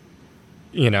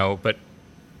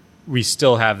we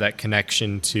still have that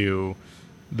connection to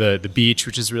the beach,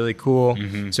 which is really cool.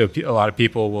 Mm-hmm. So a lot of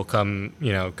people will come,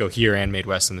 go here and Made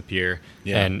West on the pier,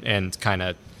 and kind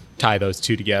of tie those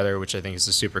two together, which I think is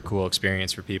a super cool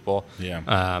experience for people.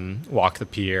 Yeah. Walk the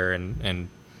pier and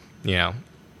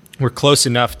we're close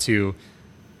enough to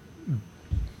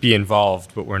be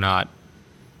involved, but we're not,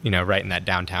 right in that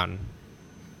downtown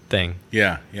thing.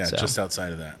 Yeah. So, just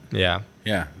outside of that. Yeah.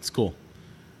 Yeah, it's cool.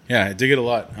 Yeah, I dig it a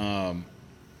lot.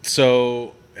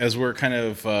 So as we're kind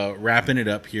of wrapping it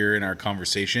up here in our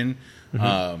conversation,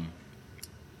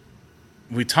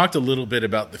 we talked a little bit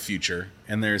about the future,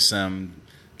 and there's some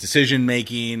decision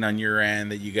making on your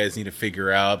end that you guys need to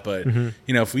figure out. But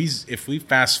if we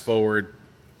fast forward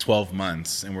 12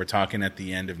 months and we're talking at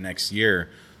the end of next year,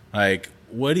 what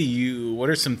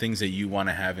are some things that you want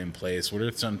to have in place? What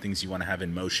are some things you want to have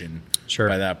in motion? Sure.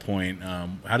 By that point?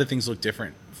 How do things look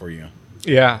different for you?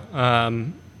 Yeah.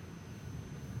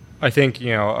 I think,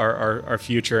 our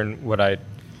future and what I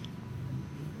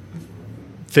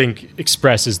think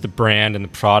expresses the brand and the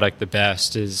product the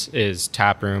best is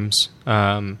tap rooms.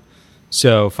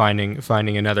 So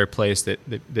finding another place that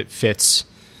fits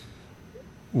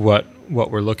what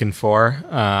we're looking for,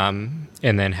 and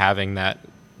then having that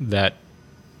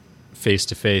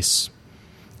face-to-face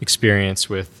experience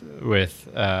with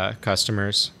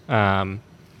customers.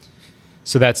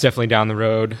 So that's definitely down the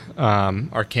road.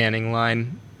 Our canning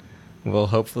line will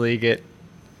hopefully get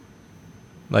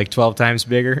 12 times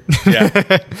bigger.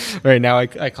 Yeah. Right now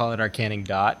I call it our canning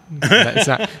dot.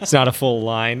 It's not a full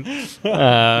line.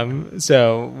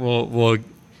 So we'll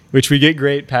which we get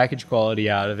great package quality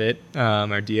out of it.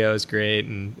 Our DO is great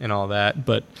and all that,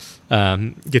 but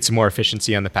get some more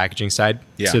efficiency on the packaging side.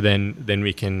 Yeah. So then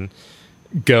we can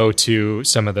go to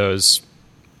some of those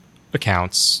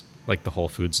accounts like the Whole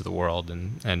Foods of the world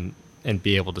and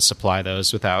be able to supply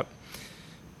those without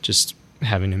just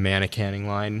having to man a canning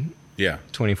line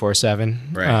 24/7.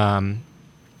 Right.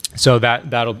 So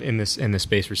that'll in this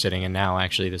space we're sitting in now,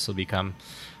 actually this will become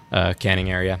a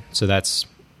canning area. So that's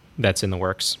in the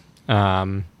works.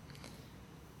 Try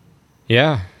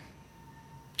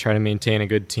to maintain a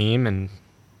good team and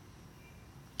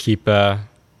keep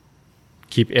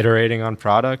iterating on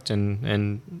product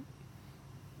and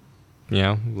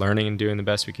learning and doing the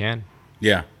best we can.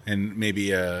 Yeah, and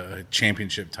maybe a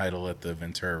championship title at the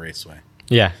Ventura Raceway.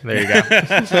 Yeah, there you go.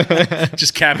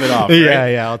 Just cap it off.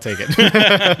 Right? Yeah, I'll take it.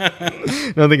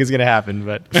 I don't think it's gonna happen,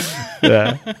 but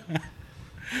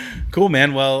cool,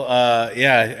 man. Well,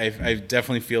 I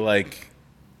definitely feel like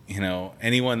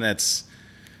anyone that's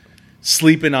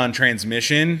sleeping on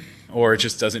transmission or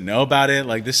just doesn't know about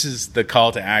it, this is the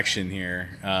call to action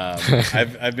here.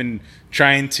 I've been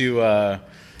trying to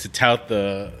tout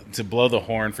to blow the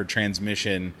horn for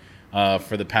transmission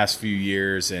for the past few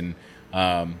years, and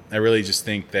I really just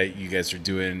think that you guys are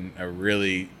doing a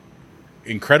really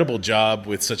incredible job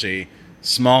with such a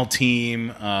small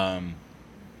team.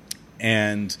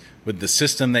 and with the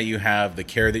system that you have, the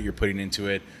care that you're putting into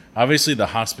it, obviously the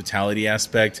hospitality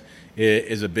aspect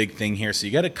is a big thing here. So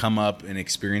you got to come up and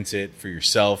experience it for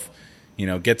yourself.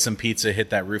 Get some pizza, hit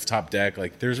that rooftop deck.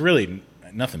 Like, there's really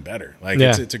nothing better. Like,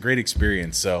 it's a great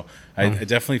experience. So I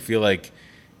definitely feel like,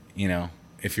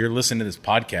 if you're listening to this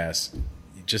podcast,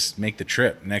 you just make the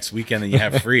trip next weekend that you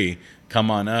have free. Come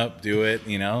on up, do it.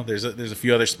 There's a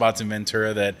few other spots in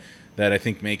Ventura that I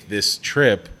think make this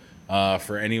trip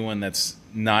for anyone that's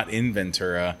not in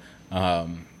Ventura,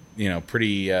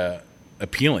 pretty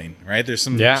appealing, right? There's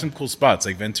some cool spots.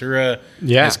 Like Ventura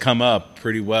has come up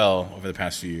pretty well over the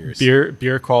past few years.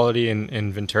 Beer quality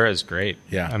in Ventura is great.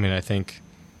 Yeah. I mean, I think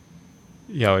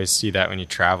you always see that when you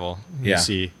travel. You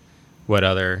see what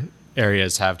other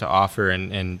areas have to offer,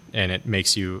 and it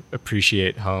makes you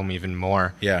appreciate home even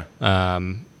more. Yeah.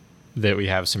 That we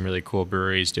have some really cool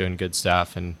breweries doing good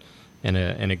stuff and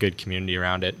a good community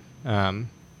around it.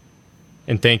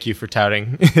 And thank you for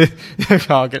touting,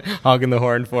 hogging the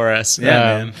horn for us. Yeah,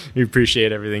 man. We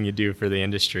appreciate everything you do for the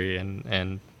industry,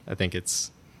 and I think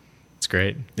it's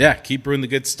great. Yeah, keep brewing the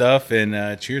good stuff,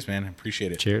 and cheers, man. I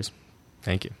appreciate it. Cheers.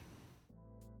 Thank you.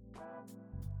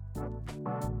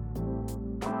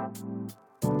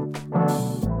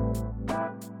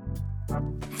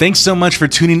 Thanks so much for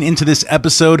tuning into this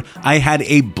episode. I had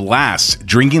a blast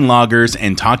drinking lagers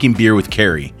and talking beer with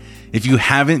Carey. If you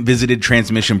haven't visited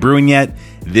Transmission Brewing yet,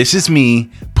 this is me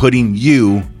putting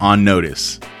you on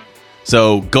notice.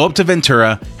 So go up to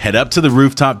Ventura, head up to the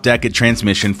rooftop deck at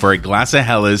Transmission for a glass of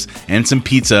Hellas and some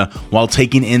pizza while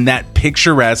taking in that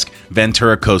picturesque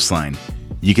Ventura coastline.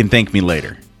 You can thank me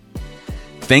later.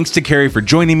 Thanks to Carey for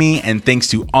joining me, and thanks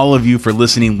to all of you for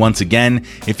listening once again.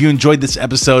 If you enjoyed this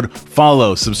episode,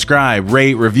 follow, subscribe,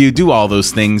 rate, review, do all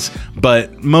those things.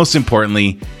 But most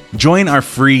importantly, join our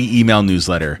free email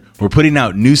newsletter. We're putting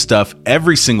out new stuff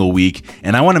every single week,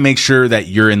 and I want to make sure that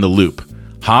you're in the loop.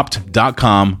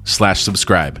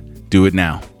 Hopped.com/subscribe. Do it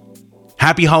now.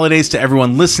 Happy holidays to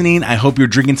everyone listening. I hope you're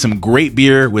drinking some great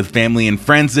beer with family and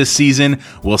friends this season.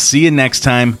 We'll see you next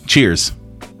time. Cheers.